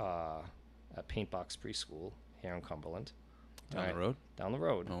at Paintbox Preschool here in Cumberland. Down the road? Down the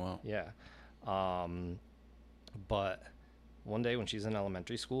road. Oh, wow. Yeah. But one day when she's in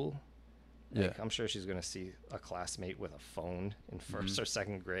elementary school, like, I'm sure she's going to see a classmate with a phone in first or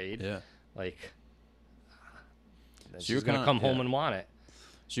second grade. Yeah. Like, so she's going to come home and want it.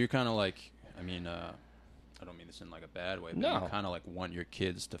 So you're kind of like, I mean, I don't mean this in like a bad way, but you kind of like want your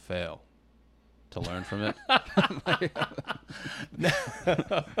kids to fail to learn from it.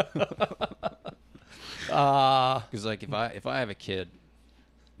 Because like if I have a kid,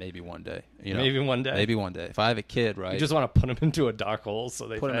 maybe one day, you know, maybe one day, if I have a kid, right, you just want to put him into a dark hole so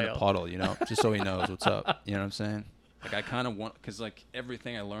they put him in a puddle, you know, just so he knows what's up. You know what I'm saying? Like, I kind of want, because like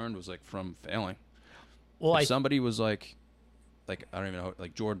everything I learned was like from failing. Well, if somebody was like I don't even know,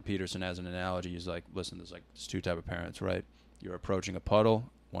 like Jordan Peterson has an analogy. He's like, listen, there's two type of parents, right? You're approaching a puddle.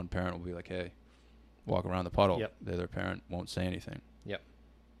 One parent will be like, hey, walk around the puddle. Yep. The other parent won't say anything. Yep.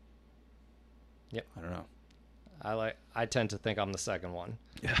 I don't know. I tend to think I'm the second one.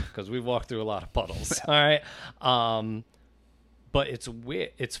 Yeah. Because we've walked through a lot of puddles. All right. But it's weird.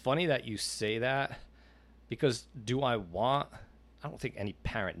 It's funny that you say that. Because I don't think any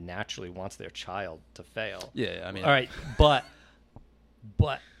parent naturally wants their child to fail. Yeah, I mean, all right, but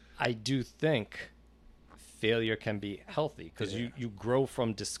I do think failure can be healthy because you grow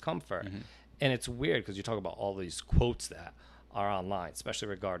from discomfort. And it's weird because you talk about all these quotes that are online, especially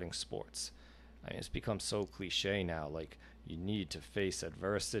regarding sports. I mean, it's become so cliche now. Like, you need to face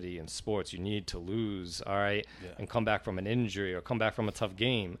adversity in sports. You need to lose, all right, and come back from an injury or come back from a tough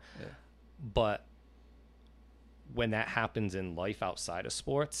game. Yeah. But when that happens in life outside of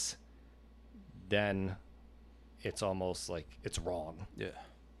sports, then it's almost like it's wrong. Yeah.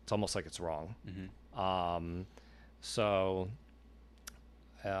 It's almost like it's wrong. So,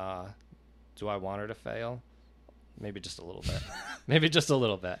 do I want her to fail? Maybe just a little bit. Maybe just a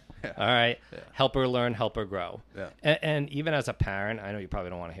little bit. Yeah. All right. Yeah. Help her learn, help her grow. Yeah. And even as a parent, I know you probably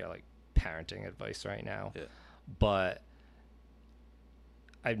don't want to hear like parenting advice right now. Yeah. But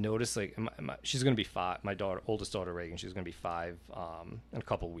I've noticed like she's going to be 5. My oldest daughter Reagan, she's going to be 5 in a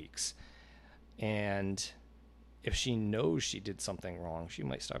couple weeks. And if she knows she did something wrong, she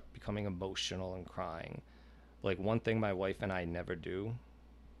might start becoming emotional and crying. Like, one thing my wife and I never do,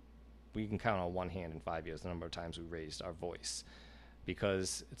 we can count on one hand in 5 years the number of times we raised our voice,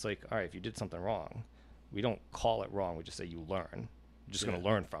 because it's like, all right, if you did something wrong, we don't call it wrong. We just say you learn. You're just going to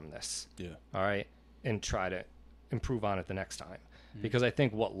learn from this. Yeah. All right. And try to improve on it the next time. Because I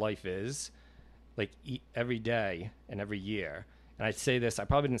think what life is, like, every day and every year, and I say this, I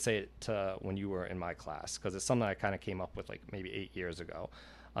probably didn't say it when you were in my class, because it's something I kind of came up with like maybe 8 years ago.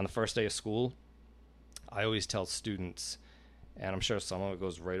 On the first day of school, I always tell students, and I'm sure some of it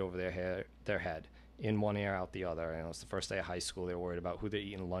goes right over their head, in one ear, out the other. And it's the first day of high school. They're worried about who they're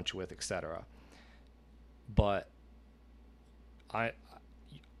eating lunch with, etc. But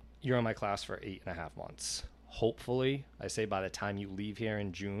you're in my class for 8.5 months. Hopefully, I say by the time you leave here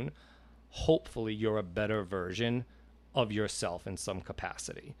in June, hopefully you're a better version of yourself in some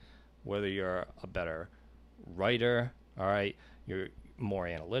capacity. Whether you're a better writer, all right, you're more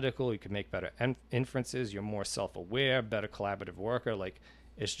analytical, you can make better inferences, you're more self-aware, better collaborative worker. Like,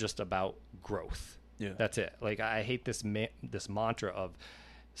 it's just about growth. Yeah, that's it. Like, I hate this mantra of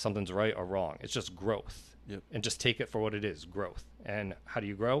something's right or wrong. It's just growth. Yep. And just take it for what it is, growth. And how do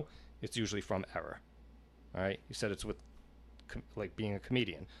you grow? It's usually from error. All right, you said it's with like being a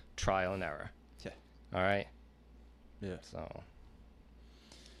comedian, trial and error. Yeah. All right. Yeah. So.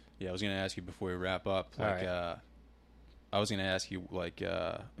 Yeah, I was gonna ask you before we wrap up. Like, I was gonna ask you, like,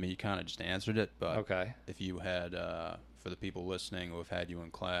 I mean, you kind of just answered it, but okay. If you had, for the people listening who have had you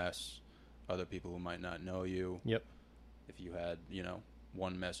in class, other people who might not know you. Yep. If you had,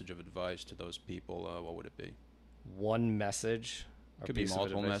 one message of advice to those people, what would it be? One message. Could be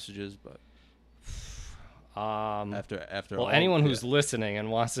multiple messages, but. After well, anyone who's listening and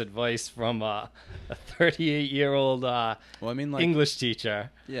wants advice from a 38-year-old English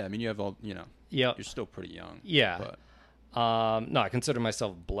teacher. Yeah, I mean, you have all, Yep. You're still pretty young. Yeah. But. No, I consider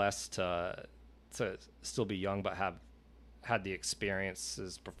myself blessed to still be young, but have had the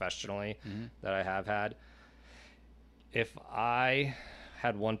experiences professionally that I have had. If I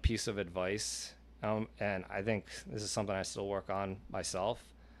had one piece of advice, and I think this is something I still work on myself,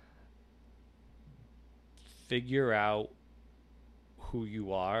 figure out who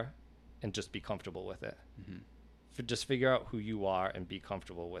you are and just be comfortable with it. Just figure out who you are and be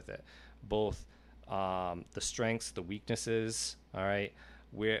comfortable with it. Both the strengths, the weaknesses, all right?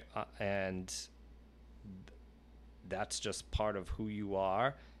 And that's just part of who you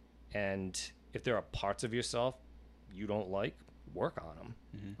are. And if there are parts of yourself you don't like, work on them,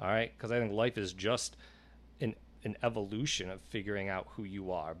 all right? Because I think life is just an evolution of figuring out who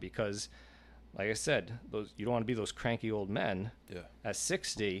you are. Because, like I said, you don't want to be those cranky old men at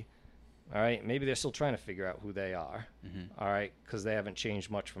 60. All right, maybe they're still trying to figure out who they are. All right, because they haven't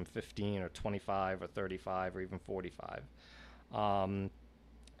changed much from 15 or 25 or 35 or even 45. So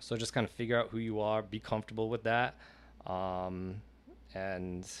just kind of figure out who you are, be comfortable with that, and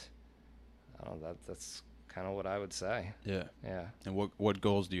I don't know, that's kind of what I would say. Yeah. And what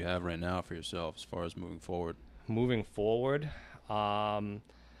goals do you have right now for yourself as far as moving forward? Moving forward, so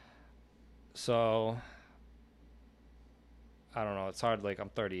I don't know. It's hard. Like, I'm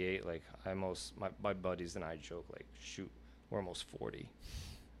 38. Like, my buddies and I joke, like, shoot, we're almost 40.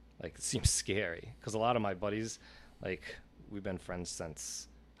 Like, it seems scary because a lot of my buddies, like, we've been friends since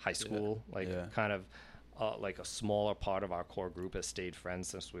high school. Kind of like a smaller part of our core group has stayed friends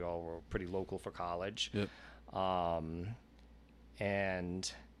since we all were pretty local for college. Yep.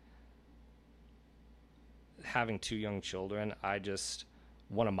 And having 2 young children,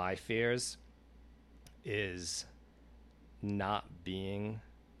 one of my fears is not being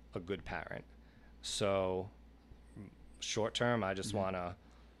a good parent. So short term, I just want to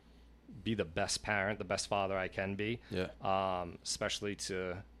be the best parent, the best father I can be. Yeah. Especially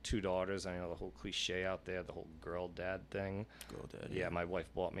to 2 daughters. I know the whole cliche out there, the whole girl dad thing. Girl dad. Yeah, my wife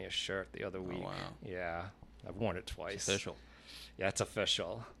bought me a shirt the other week. Wow. Yeah, I've worn it twice. It's official. Yeah, it's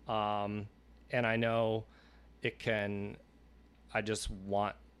official. And I know it can. I just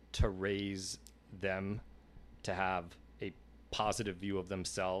want to raise them to have a positive view of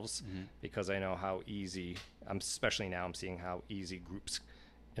themselves, because I know how easy. Especially now, I'm seeing how easy groups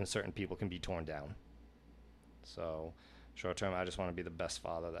and certain people can be torn down. So, short term, I just want to be the best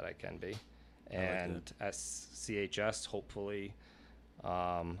father that I can be. And at CHS, hopefully,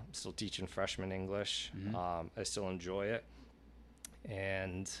 I'm still teaching freshman English. I still enjoy it.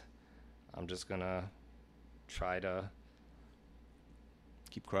 And I'm just going to try to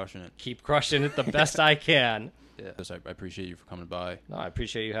keep crushing it the best I can. Yeah. I appreciate you for coming by. No, I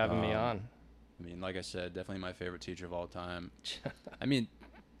appreciate you having me on. I mean, like I said, definitely my favorite teacher of all time. I mean,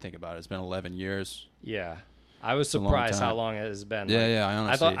 think about it. It's been 11 years. Yeah. I was surprised how long it has been. Yeah, I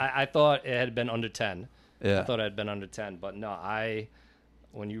honestly. I thought it had been under 10. Yeah. I thought it had been under 10. But no,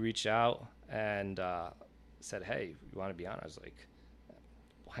 when you reached out and said, hey, you want to be on? I was like,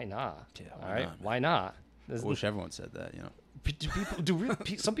 why not? Yeah, all right, why not? I wish everyone said that, you know.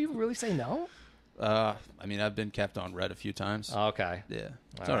 Some people really say no? I mean, I've been kept on red a few times. Okay. Yeah.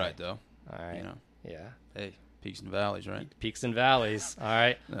 It's all right, though. All right. You know. Yeah. Hey, peaks and valleys, right? Peaks and valleys. All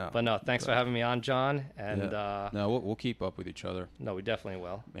right. No, but no, thanks for having me on, John. And no, we'll keep up with each other. No, we definitely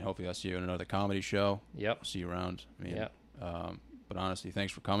will. I mean, hopefully I'll see you in another comedy show. Yep. I'll see you around. I mean, yep. But honestly,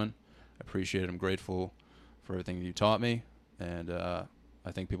 thanks for coming. I appreciate it. I'm grateful for everything you taught me. And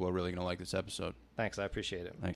I think people are really going to like this episode. Thanks. I appreciate it. Thanks.